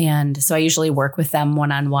 And so I usually work with them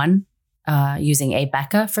one-on-one using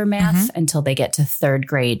ABECA for math until they get to 3rd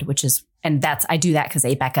grade, I do that because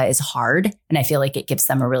ABECA is hard and I feel like it gives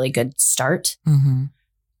them a really good start.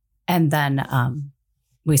 And then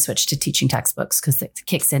we switched to teaching textbooks because it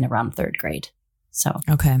kicks in around 3rd grade. So,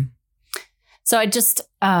 okay. So I just,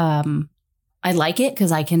 I like it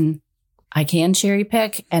because I can cherry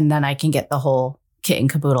pick and then I can get the whole kit and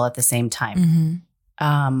caboodle at the same time.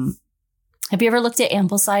 Mm-hmm. Have you ever looked at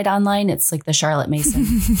Ambleside online? It's like the Charlotte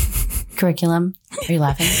Mason curriculum. Are you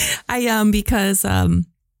laughing? I am, because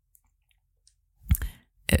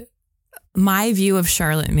my view of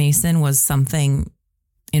Charlotte Mason was something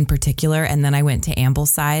in particular. And then I went to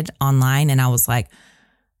Ambleside online and I was like,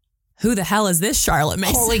 who the hell is this Charlotte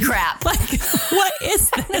Mason? Holy crap. Like, what is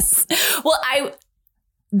this? Well,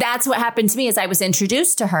 that's what happened to me is I was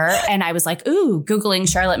introduced to her and I was like, ooh, Googling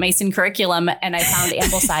Charlotte Mason curriculum. And I found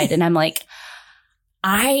Ambleside and I'm like,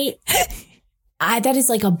 that is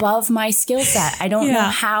like above my skill set. I don't know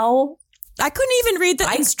how. I couldn't even read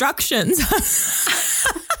the instructions.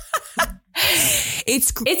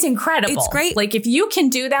 It's incredible. It's great. Like if you can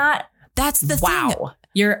do that, that's the thing. Wow.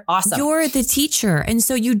 You're awesome. You're the teacher. And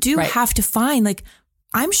so you do have to find, like,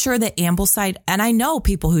 I'm sure that Ambleside, and I know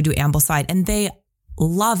people who do Ambleside and they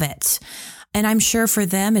love it. And I'm sure for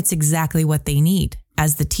them, it's exactly what they need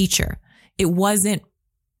as the teacher. It wasn't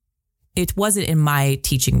in my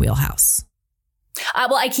teaching wheelhouse.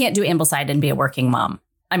 Well, I can't do Ambleside and be a working mom.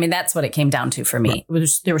 I mean, that's what it came down to for me.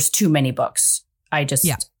 There was too many books. I just,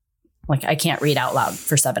 like, I can't read out loud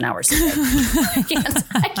for 7 hours a day.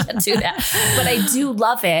 I can't do that. But I do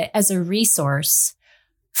love it as a resource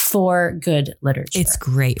for good literature. It's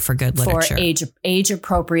great for good literature. For age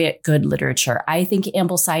appropriate good literature. I think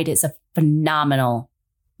Ambleside is a phenomenal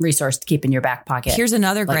resource to keep in your back pocket. Here's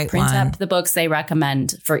another great print one. Up the books they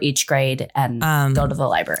recommend for each grade and go to the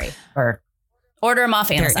library or order them off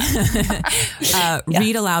Amazon.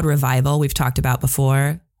 Read Aloud Revival, we've talked about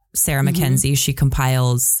before. Sarah McKenzie, she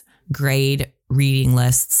compiles grade reading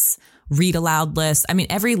lists, read aloud lists. I mean,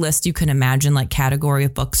 every list you can imagine, like category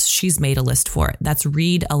of books, she's made a list for it. That's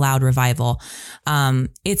Read Aloud Revival.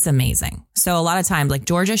 It's amazing. So a lot of times, like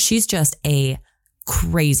Georgia, she's just a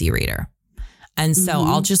crazy reader. And so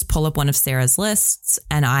I'll just pull up one of Sarah's lists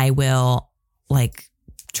and I will like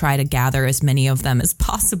try to gather as many of them as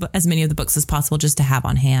possible, as many of the books as possible, just to have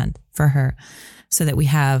on hand for her so that we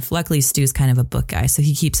have, luckily Stu's kind of a book guy, so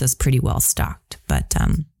he keeps us pretty well stocked. But,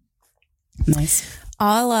 nice.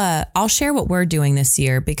 I'll share what we're doing this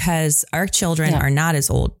year because our children are not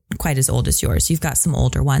quite as old as yours. You've got some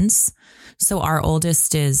older ones. So our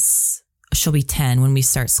oldest she'll be 10 when we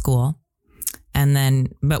start school.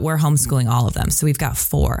 But we're homeschooling all of them. So we've got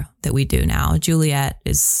 4 that we do now. Juliet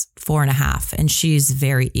is 4.5 and she's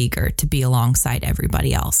very eager to be alongside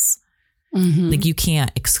everybody else. Like you can't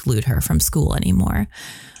exclude her from school anymore.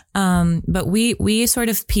 But we sort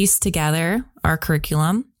of pieced together our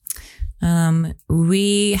curriculum.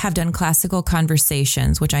 We have done classical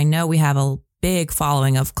conversations, which I know we have a big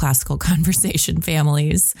following of classical conversation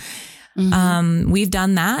families. We've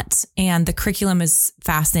done that and the curriculum is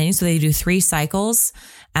fascinating. So they do 3 cycles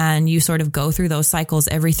and you sort of go through those cycles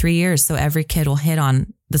every 3 years. So every kid will hit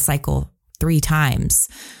on the cycle 3 times.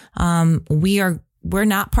 We're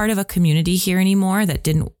not part of a community here anymore. That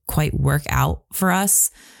didn't quite work out for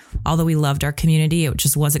us. Although we loved our community, it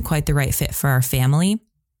just wasn't quite the right fit for our family.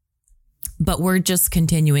 But we're just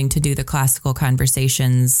continuing to do the classical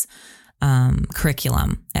conversations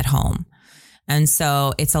curriculum at home. And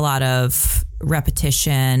so it's a lot of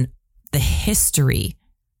repetition. The history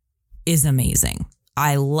is amazing.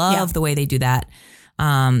 I love the way they do that.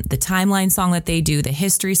 The timeline song that they do, the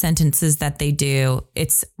history sentences that they do,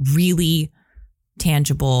 it's really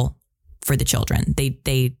tangible for the children.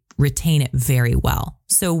 They retain it very well.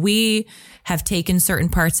 So we have taken certain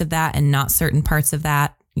parts of that and not certain parts of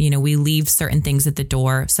that. You know, we leave certain things at the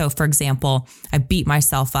door. So for example, I beat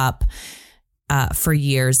myself up for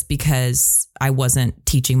years because I wasn't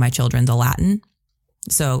teaching my children the Latin.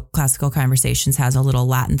 So Classical Conversations has a little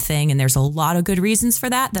Latin thing, and there's a lot of good reasons for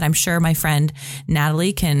that I'm sure my friend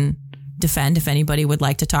Natalie can defend if anybody would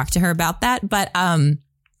like to talk to her about that. But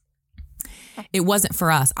it wasn't for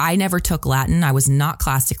us. I never took Latin. I was not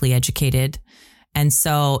classically educated. And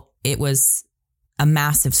so it was a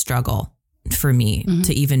massive struggle for me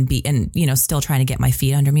to even be, and, you know, still trying to get my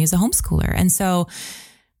feet under me as a homeschooler. And so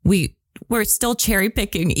we're still cherry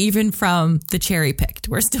picking, even from the cherry picked.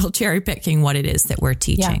 We're still cherry picking what it is that we're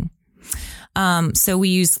teaching. So we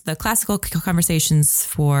use the Classical Conversations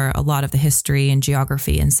for a lot of the history and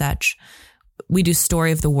geography and such. We do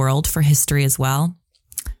Story of the World for history as well.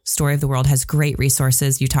 Story of the World has great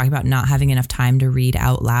resources. You talk about not having enough time to read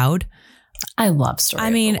out loud. I love Story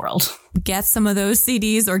of the World. Get some of those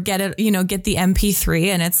CDs or get the MP3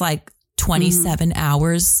 and it's like 27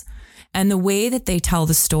 hours. And the way that they tell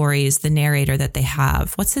the stories, the narrator that they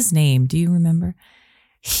have, what's his name? Do you remember?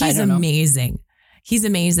 He's amazing. He's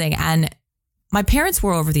amazing. And my parents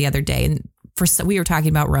were over the other day and we were talking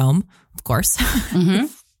about Rome, of course. Mm-hmm.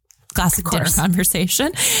 Classic dinner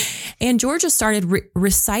conversation. And Georgia started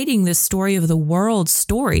reciting this story of the world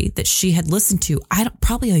story that she had listened to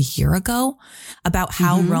probably a year ago about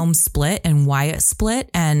how Rome split and why it split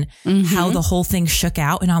and how the whole thing shook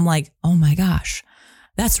out. And I'm like, oh my gosh,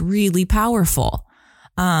 that's really powerful.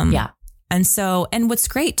 And what's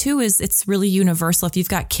great too is it's really universal. If you've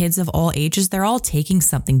got kids of all ages, they're all taking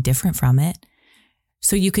something different from it.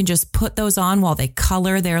 So you can just put those on while they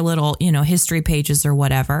color their little, history pages or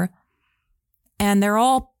whatever. And they're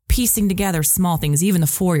all piecing together small things, even the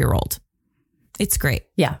 4-year-old. It's great.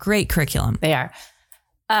 Yeah. Great curriculum. They are.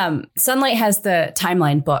 Sunlight has the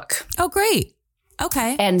timeline book. Oh, great.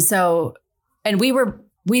 Okay. And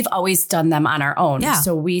we've always done them on our own. Yeah.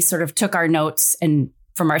 So we sort of took our notes and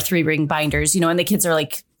from our 3-ring binders, and the kids are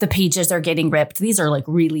like, the pages are getting ripped. These are like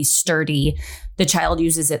really sturdy. The child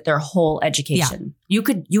uses it their whole education. Yeah.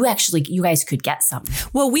 You guys could get some.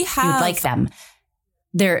 Well, we have. You'd like them.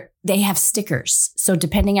 They have stickers. So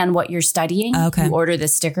depending on what you're studying, you order the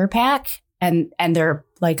sticker pack and they're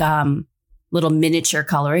like little miniature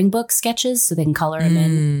coloring book sketches. So they can color them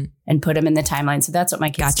in and put them in the timeline. So that's what my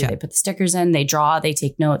kids do. They put the stickers in, they draw, they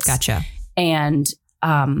take notes. Gotcha. And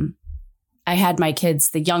I had my kids,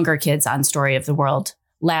 the younger kids on Story of the World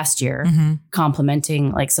last year,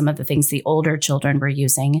 complimenting like some of the things the older children were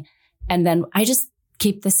using. And then I just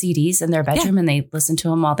keep the CDs in their bedroom and they listen to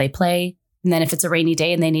them while they play. And then if it's a rainy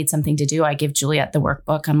day and they need something to do, I give Juliet the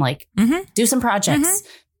workbut I'm like, do some projects.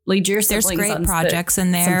 Lead your siblings. There's great projects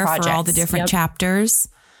in there for all the different chapters.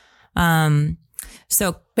 But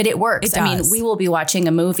it works. I mean, we will be watching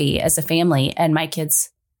a movie as a family and my kids,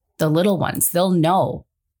 the little ones, they'll know,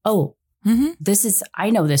 I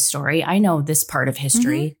know this story. I know this part of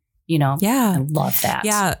history, Yeah. I love that.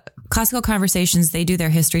 Yeah. Classical Conversations, they do their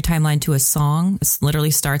history timeline to a song. It literally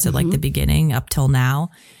starts at like the beginning up till now.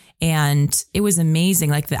 And it was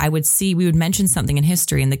amazing. Like we would mention something in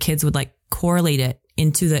history and the kids would like correlate it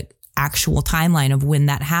into the actual timeline of when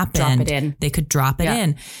that happened. Drop it in. They could drop it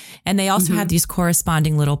in. And they also have these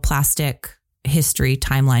corresponding little plastic history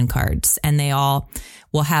timeline cards. And they all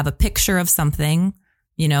will have a picture of something,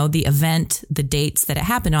 the event, the dates that it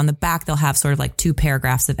happened. On the back, they'll have sort of like 2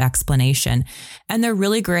 paragraphs of explanation. And they're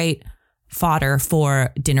really great fodder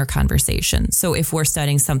for dinner conversation. So if we're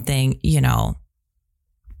studying something,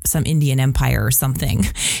 some Indian empire or something,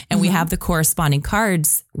 and we have the corresponding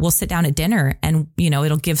cards, we'll sit down at dinner and,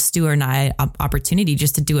 it'll give Stu and I an opportunity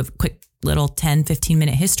just to do a quick little 10, 15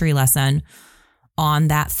 minute history lesson on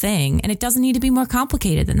that thing. And it doesn't need to be more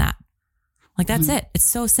complicated than that. Like that's it. It's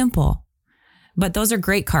so simple, but those are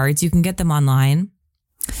great cards. You can get them online.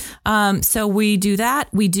 So we do that.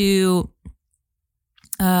 We do,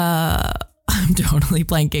 I'm totally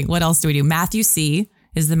blanking. What else do we do? Matthew C.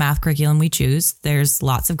 is the math curriculum we choose. There's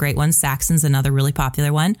lots of great ones. Saxon's another really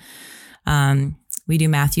popular one. We do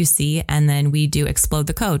Matthew C. and then we do Explode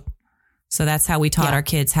the Code. So that's how we taught our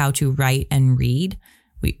kids how to write and read.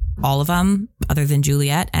 All of them, other than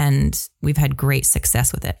Juliet, and we've had great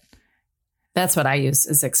success with it. That's what I use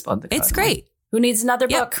is Explode the Code. It's great. Who needs another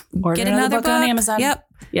book? Order Get another book on Amazon.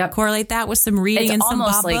 Yep. Correlate that with some reading and some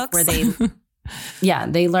Bob books. Where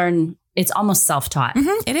they learn. It's almost self-taught.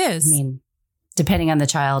 It is. I mean, depending on the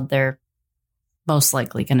child, they're most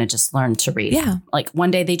likely going to just learn to read. Yeah. Like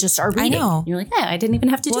one day they just are reading. I know. You're like, I didn't even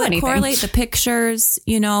have to do anything. Correlate the pictures,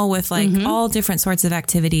 with like all different sorts of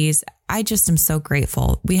activities. I just am so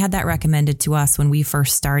grateful. We had that recommended to us when we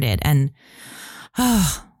first started. And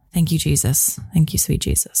thank you, Jesus. Thank you, sweet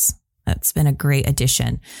Jesus. That's been a great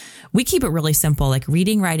addition. We keep it really simple, like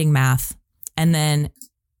reading, writing, math. And then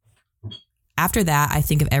after that, I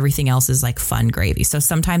think of everything else as like fun gravy. So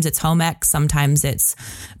sometimes it's home ec, sometimes it's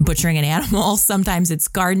butchering an animal, sometimes it's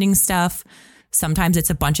gardening stuff, sometimes it's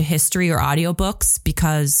a bunch of history or audiobooks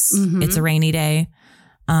because it's a rainy day.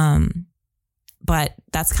 But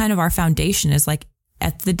that's kind of our foundation is like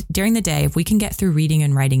during the day, if we can get through reading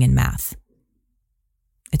and writing and math,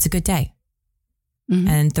 it's a good day.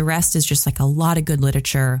 And the rest is just like a lot of good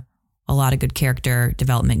literature, a lot of good character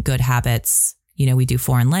development, good habits. We do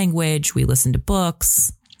foreign language, we listen to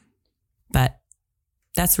books, but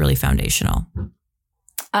that's really foundational.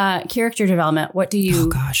 Character development. What do you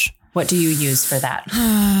use for that?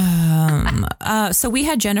 So we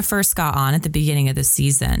had Jennifer Scott on at the beginning of the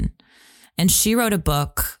season, and she wrote a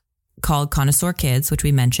book called Connoisseur Kids, which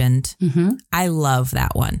we mentioned. I love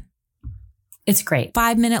that one. It's great.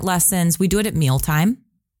 5-minute lessons. We do it at mealtime.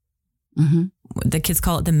 the kids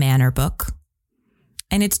call it the manner book.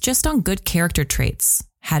 And it's just on good character traits,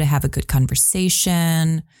 how to have a good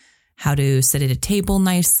conversation, how to sit at a table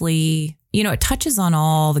nicely. You know, it touches on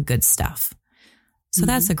all the good stuff. So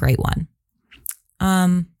that's a great one.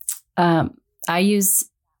 I use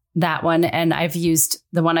that one, and I've used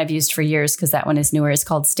the one I've used for years because that one is newer. It's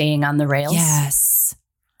called Staying on the Rails. Yes.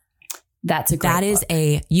 That's a great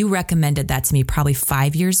book. You recommended that to me probably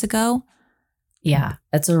 5 years ago. Yeah,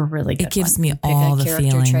 that's a really good one. It gives me all the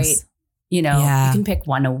feelings. Trait. You know, you can pick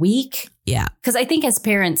one a week. Yeah. Because I think as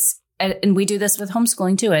parents, and we do this with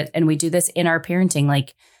homeschooling too, and we do this in our parenting,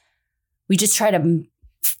 like we just try to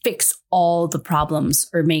fix all the problems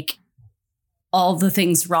or make all the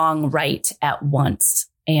things wrong right at once.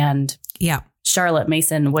 And Charlotte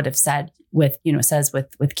Mason would have said says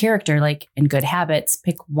with character, like in good habits,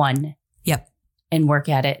 pick one. Yep. And work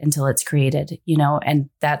at it until it's created, you know, and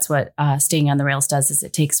that's what Staying on the Rails does is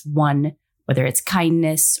it takes one, whether it's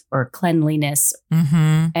kindness or cleanliness,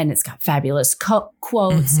 and it's got fabulous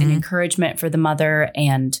quotes and encouragement for the mother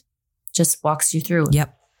and just walks you through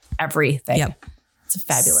everything. Yep. It's a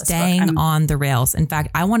fabulous Staying book. on the Rails. In fact,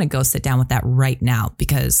 I want to go sit down with that right now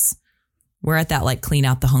because we're at that like clean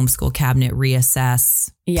out the homeschool cabinet,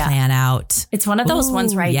 reassess, plan out. It's one of those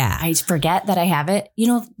ones where I forget that I have it. You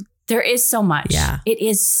know, there is so much. Yeah. It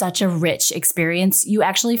is such a rich experience. You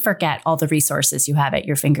actually forget all the resources you have at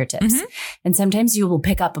your fingertips. And sometimes you will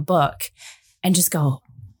pick up a book and just go,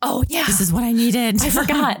 oh yeah, this is what I needed. I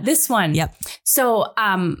forgot this one. Yep. So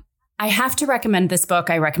I have to recommend this book.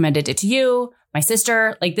 I recommended it to you, my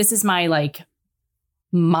sister. Like this is my like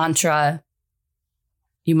mantra.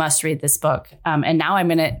 You must read this book. And now I'm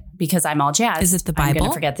going to, because I'm all jazzed. Is it the Bible? I'm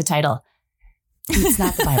going to forget the title. It's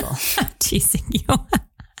not the Bible. I'm teasing you.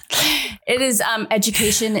 It is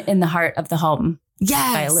Education in the Heart of the Home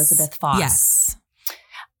by Elizabeth Foss. Yes.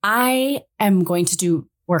 I am going to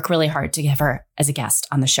work really hard to get her as a guest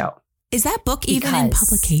on the show. Is that book even in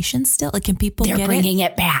publication still? Like, can people get it? They're bringing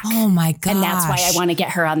it back. Oh my gosh. And that's why I want to get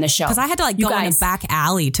her on the show. Because I had to go in a back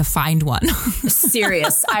alley to find one.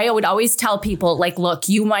 Serious. I would always tell people like, look,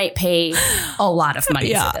 you might pay a lot of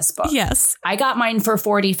money for this book. Yes. I got mine for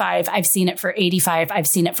 $45. I've seen it for $85. I've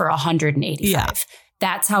seen it for $185. Yeah.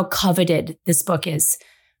 That's how coveted this book is.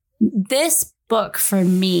 This book for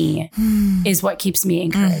me is what keeps me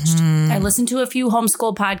encouraged. I listen to a few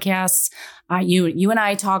homeschool podcasts. You and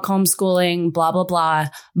I talk homeschooling, blah, blah, blah,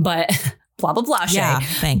 but blah, blah, blah. Shay. Yeah,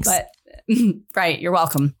 thanks. But right. You're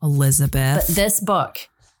welcome. Elizabeth. But this book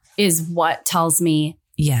is what tells me,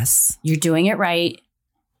 yes, you're doing it right.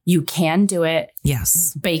 You can do it.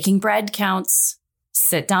 Yes. Baking bread counts.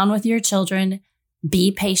 Sit down with your children.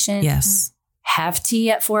 Be patient. Yes. Have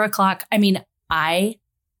tea at 4:00. I mean, I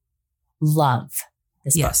love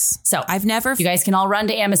this book. So you guys can all run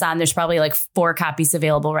to Amazon. There's probably like 4 copies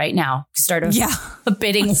available right now. Start a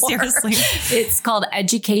bidding war. Seriously. It's called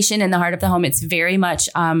Education in the Heart of the Home. It's very much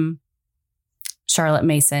Charlotte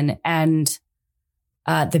Mason. And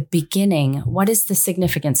the beginning, what is the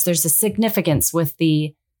significance? There's a significance with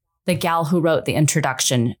the gal who wrote the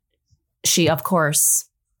introduction. She, of course,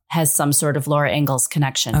 has some sort of Laura Ingalls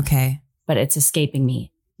connection. Okay. But it's escaping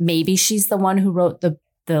me. Maybe she's the one who wrote the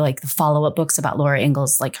follow-up books about Laura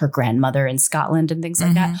Ingalls, like her grandmother in Scotland and things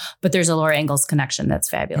like that. But there's a Laura Ingalls connection that's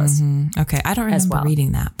fabulous. Okay. I don't remember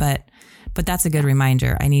reading that, but that's a good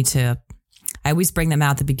reminder. I always bring them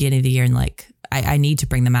out at the beginning of the year and I need to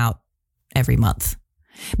bring them out every month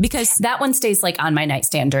because that one stays like on my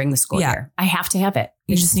nightstand during the school year. I have to have it.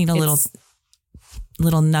 You just need a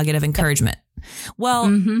little nugget of encouragement. Well,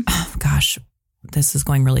 oh, gosh, this is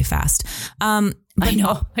going really fast. I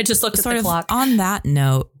know. I just looked at the clock. On that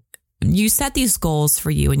note, you set these goals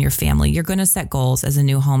for you and your family. You're going to set goals as a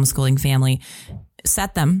new homeschooling family.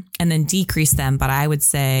 Set them and then decrease them. But I would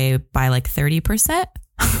say by like 30%.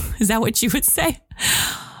 Is that what you would say?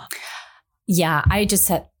 Yeah, I just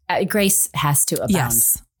said grace has to abound,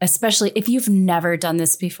 especially if you've never done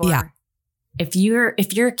this before. Yeah. If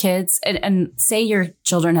your kids and say your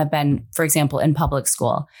children have been, for example, in public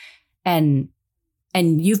school and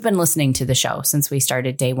you've been listening to the show since we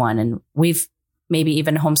started day one, and we've maybe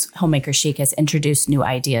even Homemaker Chic has introduced new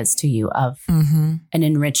ideas to you of an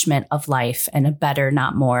enrichment of life and a better,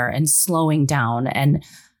 not more, and slowing down. And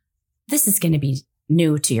this is going to be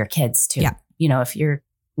new to your kids too. Yeah. You know, if you're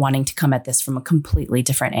wanting to come at this from a completely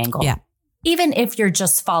different angle. Yeah. Even if you're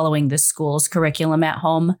just following the school's curriculum at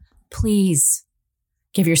home, please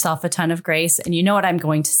give yourself a ton of grace. And you know what I'm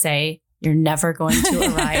going to say? You're never going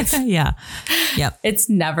to arrive. Yeah. Yep. It's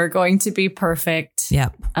never going to be perfect.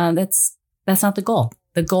 Yep. That's not the goal.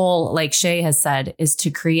 The goal, like Shay has said, is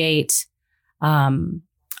to create a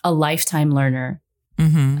a lifetime learner,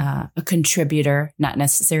 a contributor, not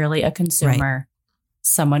necessarily a consumer,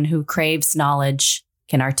 someone who craves knowledge,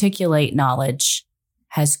 can articulate knowledge,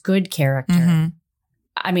 has good character.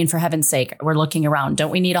 I mean, for heaven's sake, we're looking around.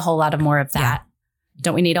 Don't we need a whole lot of more of that?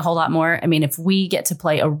 Don't we need a whole lot more? I mean, if we get to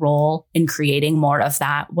play a role in creating more of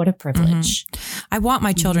that, what a privilege. I want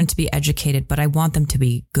my children to be educated, but I want them to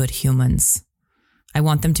be good humans. I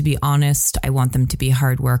want them to be honest. I want them to be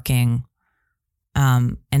hardworking.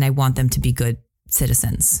 And I want them to be good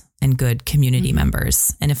citizens and good community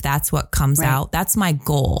members. And if that's what comes out, that's my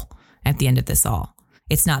goal at the end of this all.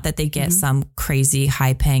 It's not that they get some crazy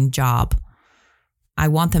high paying job. I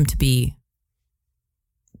want them to be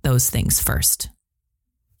those things first.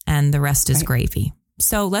 And the rest is gravy.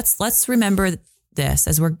 So let's remember this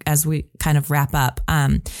as we kind of wrap up.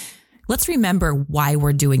 Let's remember why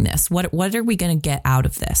we're doing this. What are we going to get out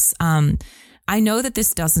of this? I know that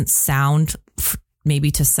this doesn't sound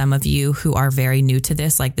maybe to some of you who are very new to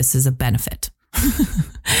this, like this is a benefit,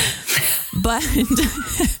 but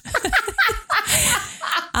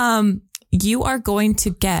you are going to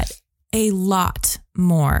get a lot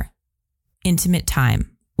more intimate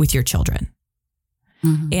time with your children.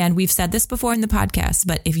 And we've said this before in the podcast,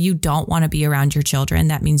 but if you don't want to be around your children,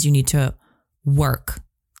 that means you need to work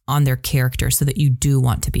on their character so that you do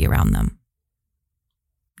want to be around them.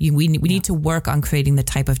 We need to work on creating the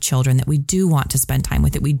type of children that we do want to spend time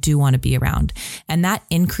with, that we do want to be around. And that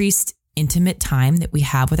increased intimate time that we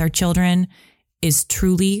have with our children is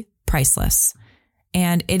truly priceless.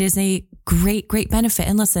 And it is a great, great benefit.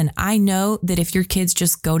 And listen, I know that if your kids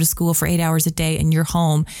just go to school for 8 hours a day and you're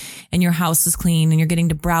home and your house is clean and you're getting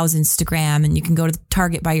to browse Instagram and you can go to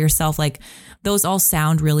Target by yourself, like those all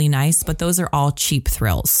sound really nice, but those are all cheap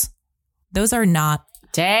thrills. Those are not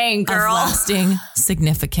of lasting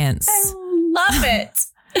significance. I love it.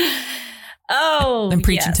 I'm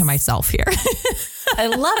preaching to myself here. I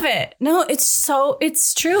love it. No,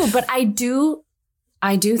 it's true. But I do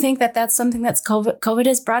think that that's something that's COVID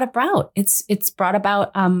has brought about. It's brought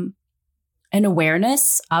about an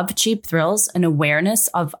awareness of cheap thrills, an awareness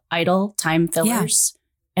of idle time fillers,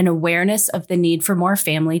 an awareness of the need for more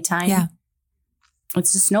family time. Yeah.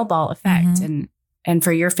 It's a snowball effect. And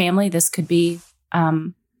for your family, this could be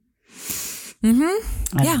one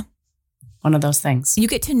of those things. You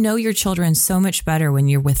get to know your children so much better when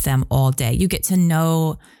you're with them all day. You get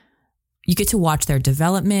to watch their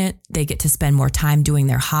development. They get to spend more time doing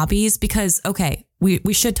their hobbies because, okay,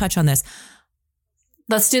 we should touch on this.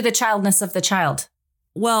 Let's do the childness of the child.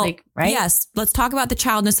 Well, yes, let's talk about the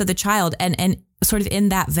childness of the child and sort of in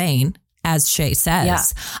that vein, as Shay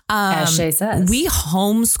says. As Shay says. We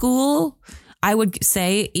homeschool, I would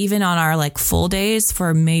say, even on our like full days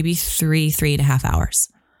for maybe 3.5 hours.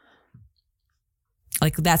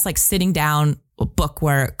 Like that's like sitting down, book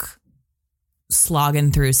work,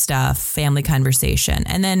 slogging through stuff, family conversation.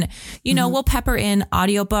 And then, we'll pepper in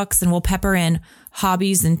audiobooks and we'll pepper in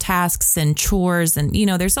hobbies and tasks and chores. And,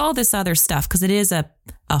 there's all this other stuff because it is a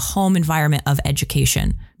home environment of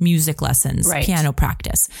education, music lessons, piano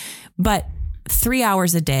practice. But 3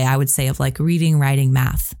 hours a day, I would say, of like reading, writing,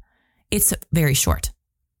 math. It's very short.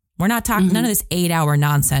 We're not talking none of this 8-hour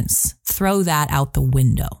nonsense. Throw that out the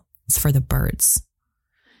window. It's for the birds.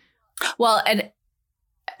 Well, and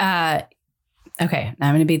okay, now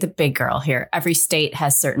I'm going to be the big girl here. Every state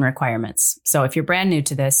has certain requirements. So if you're brand new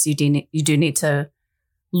to this, you do need to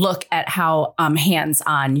look at how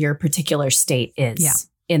hands-on your particular state is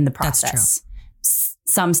in the process. That's true.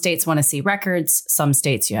 Some states want to see records. Some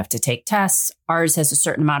states you have to take tests. Ours has a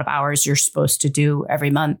certain amount of hours you're supposed to do every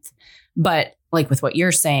month. But like with what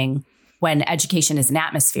you're saying, when education is an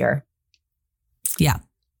atmosphere,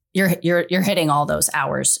 you're hitting all those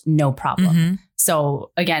hours, no problem.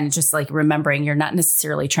 So again, just like remembering you're not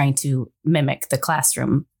necessarily trying to mimic the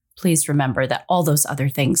classroom. Please remember that all those other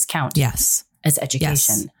things count as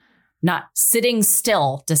education. Yes. Not sitting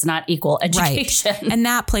still does not equal education. Right. And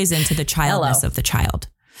that plays into the childness of the child.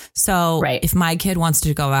 So if my kid wants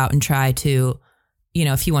to go out and try to,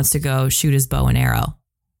 if he wants to go shoot his bow and arrow,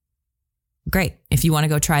 great. If you want to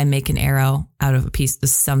go try and make an arrow out of a piece of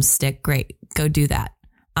some stick, great. Go do that.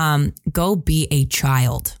 Go be a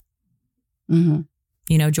child.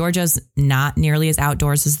 Georgia's not nearly as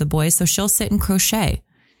outdoors as the boys. So she'll sit and crochet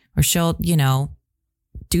or she'll,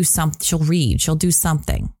 do something. She'll read. She'll do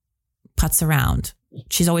something. Putz around.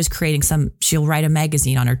 She's always creating she'll write a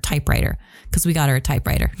magazine on her typewriter because we got her a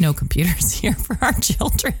typewriter. No computers here for our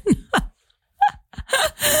children.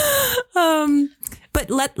 But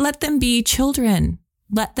let them be children.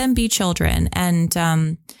 Let them be children. And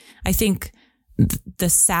I think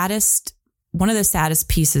one of the saddest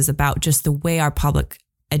pieces about just the way our public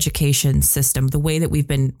education system, the way that we've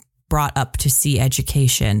been brought up to see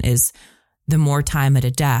education is the more time at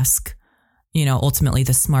a desk, ultimately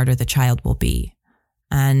the smarter the child will be.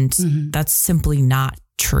 And that's simply not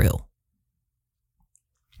true.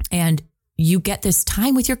 And you get this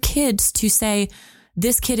time with your kids to say,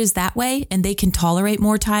 this kid is that way and they can tolerate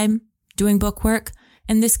more time doing book work.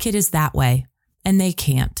 And this kid is that way and they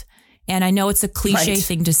can't. And I know it's a cliche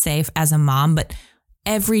thing to say as a mom, but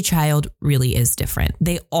every child really is different.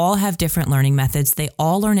 They all have different learning methods. They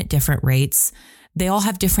all learn at different rates. They all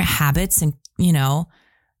have different habits. And,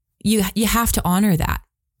 you have to honor that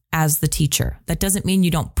as the teacher. That doesn't mean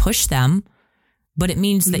you don't push them, but it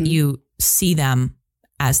means that you see them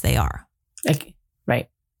as they are. Right.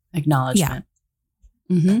 Acknowledgement.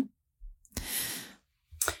 Yeah.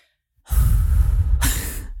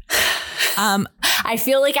 I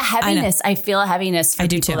feel like a heaviness. I feel a heaviness for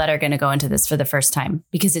people that are going to go into this for the first time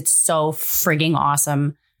because it's so frigging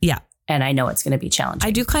awesome. Yeah. And I know it's going to be challenging.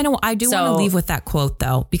 I do want to leave with that quote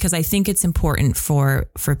though, because I think it's important for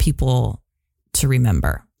people to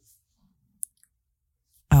remember.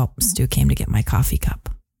 Oh, Stu came to get my coffee cup.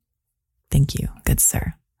 Thank you. Good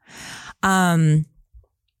sir.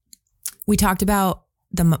 We talked about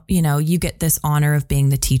you get this honor of being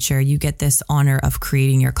the teacher. You get this honor of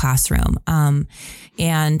creating your classroom.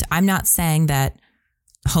 And I'm not saying that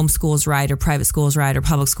homeschool is right or private school is right or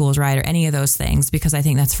public school is right or any of those things, because I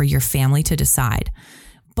think that's for your family to decide.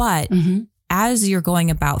 But as you're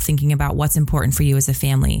going about thinking about what's important for you as a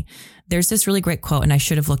family, there's this really great quote, and I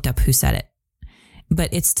should have looked up who said it,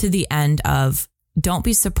 but it's to the end of, don't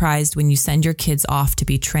be surprised when you send your kids off to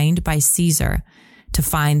be trained by Caesar to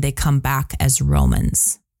find they come back as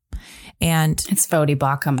Romans. And it's Vodi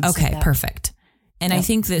Bakum. Okay, perfect. And I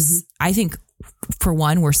think I think for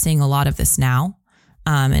one, we're seeing a lot of this now.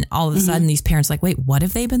 And all of a sudden these parents are like, wait, what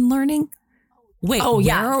have they been learning? Wait,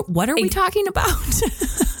 what are we talking about?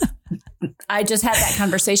 I just had that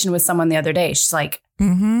conversation with someone the other day. She's like,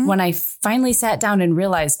 when I finally sat down and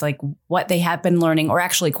realized like what they have been learning, or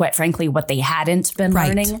actually quite frankly, what they hadn't been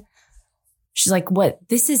learning. She's like,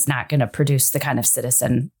 this is not going to produce the kind of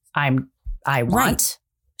citizen I want. Right.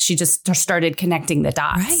 She just started connecting the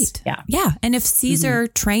dots. Right. Yeah. Yeah. And if Caesar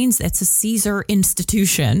trains, it's a Caesar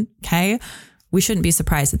institution. Okay. We shouldn't be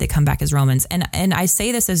surprised that they come back as Romans. And I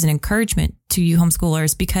say this as an encouragement to you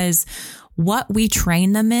homeschoolers, because what we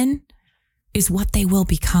train them in is what they will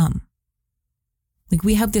become. Like,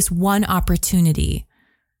 we have this one opportunity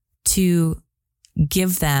to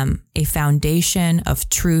give them a foundation of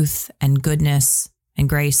truth and goodness and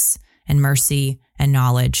grace and mercy and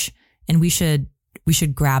knowledge. And we should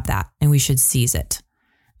grab that and we should seize it.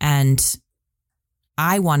 And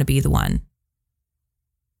I want to be the one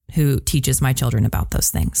who teaches my children about those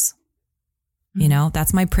things.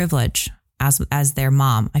 That's my privilege as their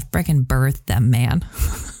mom. I freaking birthed them, man.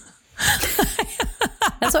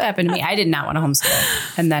 That's what happened to me. I did not want to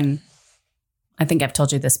homeschool. And then I think I've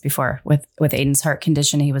told you this before with Aiden's heart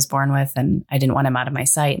condition he was born with, and I didn't want him out of my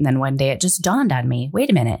sight. And then one day it just dawned on me, wait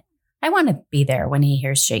a minute, I want to be there when he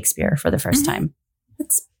hears Shakespeare for the first time.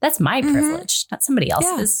 That's my privilege, not somebody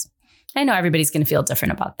else's. Yeah. I know everybody's going to feel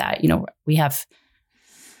different about that. We have,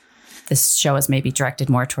 this show is maybe directed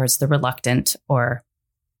more towards the reluctant or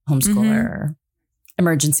homeschooler or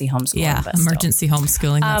emergency homeschooling. Yeah, emergency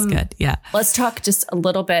homeschooling. That's good. Yeah. Let's talk just a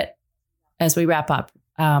little bit as we wrap up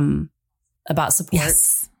about support.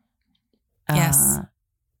 Yes. And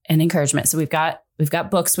encouragement. So we've got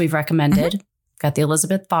books we've recommended. Got the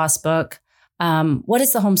Elizabeth Voss book. What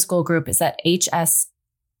is the homeschool group? Is that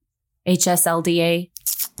HSLDA?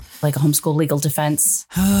 Like a homeschool legal defense?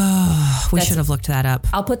 We should have looked that up.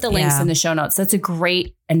 I'll put the links in the show notes. That's a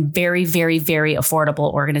great and very, very, very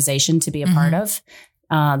affordable organization to be a part of.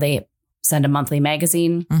 They send a monthly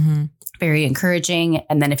magazine, very encouraging.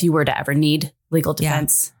 And then if you were to ever need legal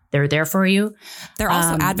defense, they're there for you. They're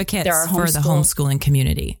also advocates for the homeschooling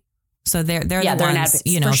community. So they're the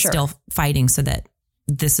ones, still fighting so that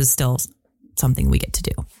this is still something we get to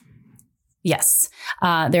do. Yes.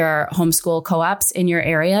 There are homeschool co-ops in your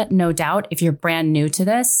area. No doubt. If you're brand new to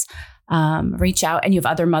this, reach out, and you have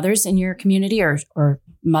other mothers in your community or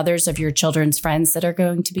mothers of your children's friends that are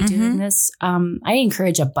going to be doing this. I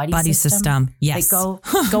encourage a buddy system. Yes. Like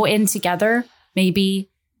go in together. Maybe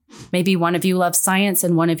one of you loves science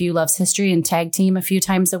and one of you loves history, and tag team a few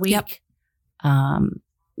times a week. Yep.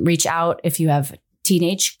 Reach out if you have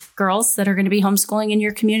teenage girls that are going to be homeschooling in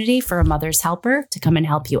your community for a mother's helper to come and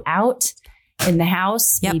help you out in the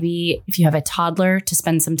house. Yep. Maybe if you have a toddler, to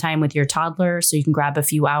spend some time with your toddler so you can grab a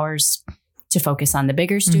few hours to focus on the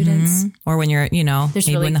bigger students. Or when you're,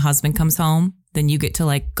 maybe when the husband comes home, then you get to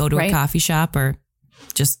like go to a coffee shop or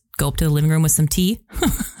just go up to the living room with some tea.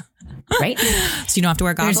 Right. So you don't have to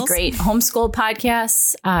wear goggles. There's great homeschool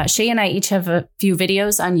podcasts. Shay and I each have a few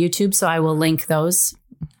videos on YouTube, so I will link those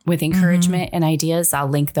with encouragement and ideas. I'll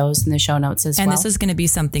link those in the show notes as well. And this is going to be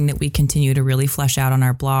something that we continue to really flesh out on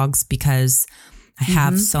our blogs, because I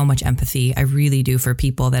have so much empathy. I really do, for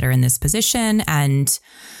people that are in this position and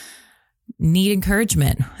need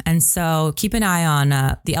encouragement. And so keep an eye on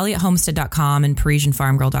the ElliottHomestead.com and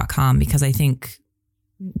ParisianFarmGirl.com, because I think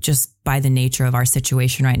just by the nature of our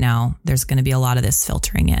situation right now, there's going to be a lot of this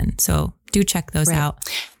filtering in. So do check those out.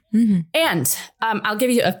 And I'll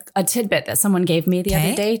give you a tidbit that someone gave me the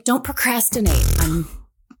other day. Don't procrastinate on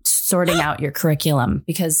sorting out your curriculum,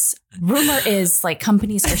 because rumor is like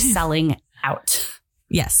companies are selling out.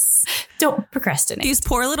 Yes. Don't procrastinate. These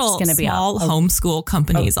poor little small homeschool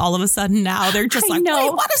companies, all of a sudden now they're just wait,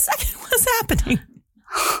 what a second, what is happening?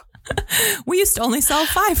 We used to only sell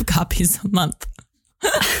 5 copies a month.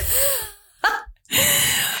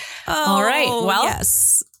 All right. Well,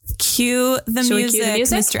 yes. Cue the music,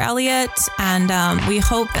 Mr. Elliott. And we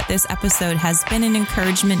hope that this episode has been an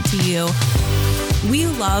encouragement to you. We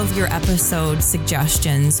love your episode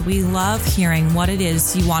suggestions. We love hearing what it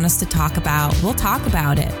is you want us to talk about. We'll talk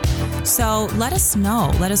about it. So let us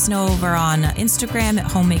know. Let us know over on Instagram at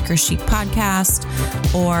Homemaker Chic Podcast,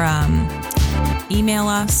 or email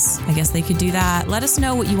us. I guess they could do that. Let us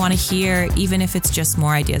know what you want to hear, even if it's just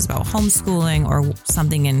more ideas about homeschooling or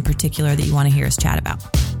something in particular that you want to hear us chat about.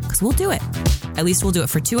 Because we'll do it. At least we'll do it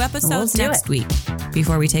for 2 episodes next week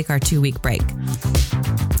before we take our 2-week break.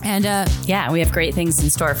 And we have great things in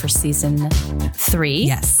store for season 3.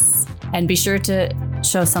 Yes. And be sure to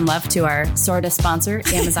show some love to our sorta sponsor,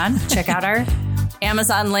 Amazon. Check out our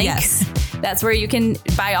Amazon link. Yes. That's where you can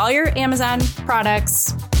buy all your Amazon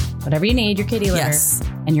products, whatever you need, your kitty litter,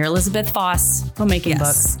 and your Elizabeth Foss homemaking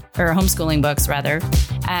books, or homeschooling books rather.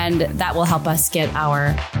 And that will help us get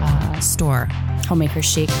our store, Homemaker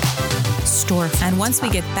Chic store. And once we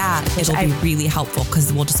get that, it'll be really helpful,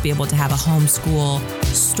 because we'll just be able to have a homeschool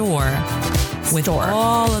store with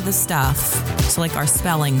all of the stuff. So like our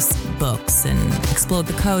spellings books and Explode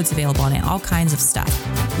the Codes available on it, all kinds of stuff.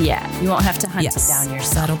 Yeah, you won't have to hunt it down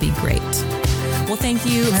yourself. That'll be great. Well, thank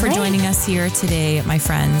you for joining us here today, my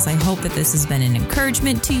friends. I hope that this has been an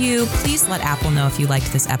encouragement to you. Please let Apple know if you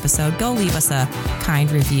liked this episode. Go leave us a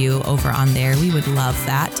kind review over on there. We would love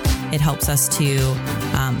that. It helps us to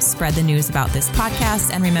spread the news about this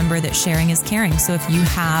podcast. And remember that sharing is caring. So if you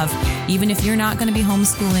have, even if you're not going to be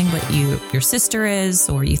homeschooling, but your sister is,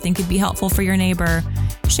 or you think it'd be helpful for your neighbor,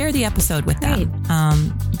 share the episode with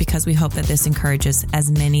them, because we hope that this encourages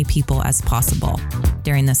as many people as possible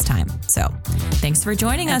during this time. So thanks for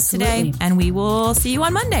joining us today, and we will see you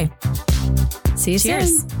on Monday. See you soon.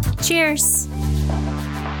 Cheers.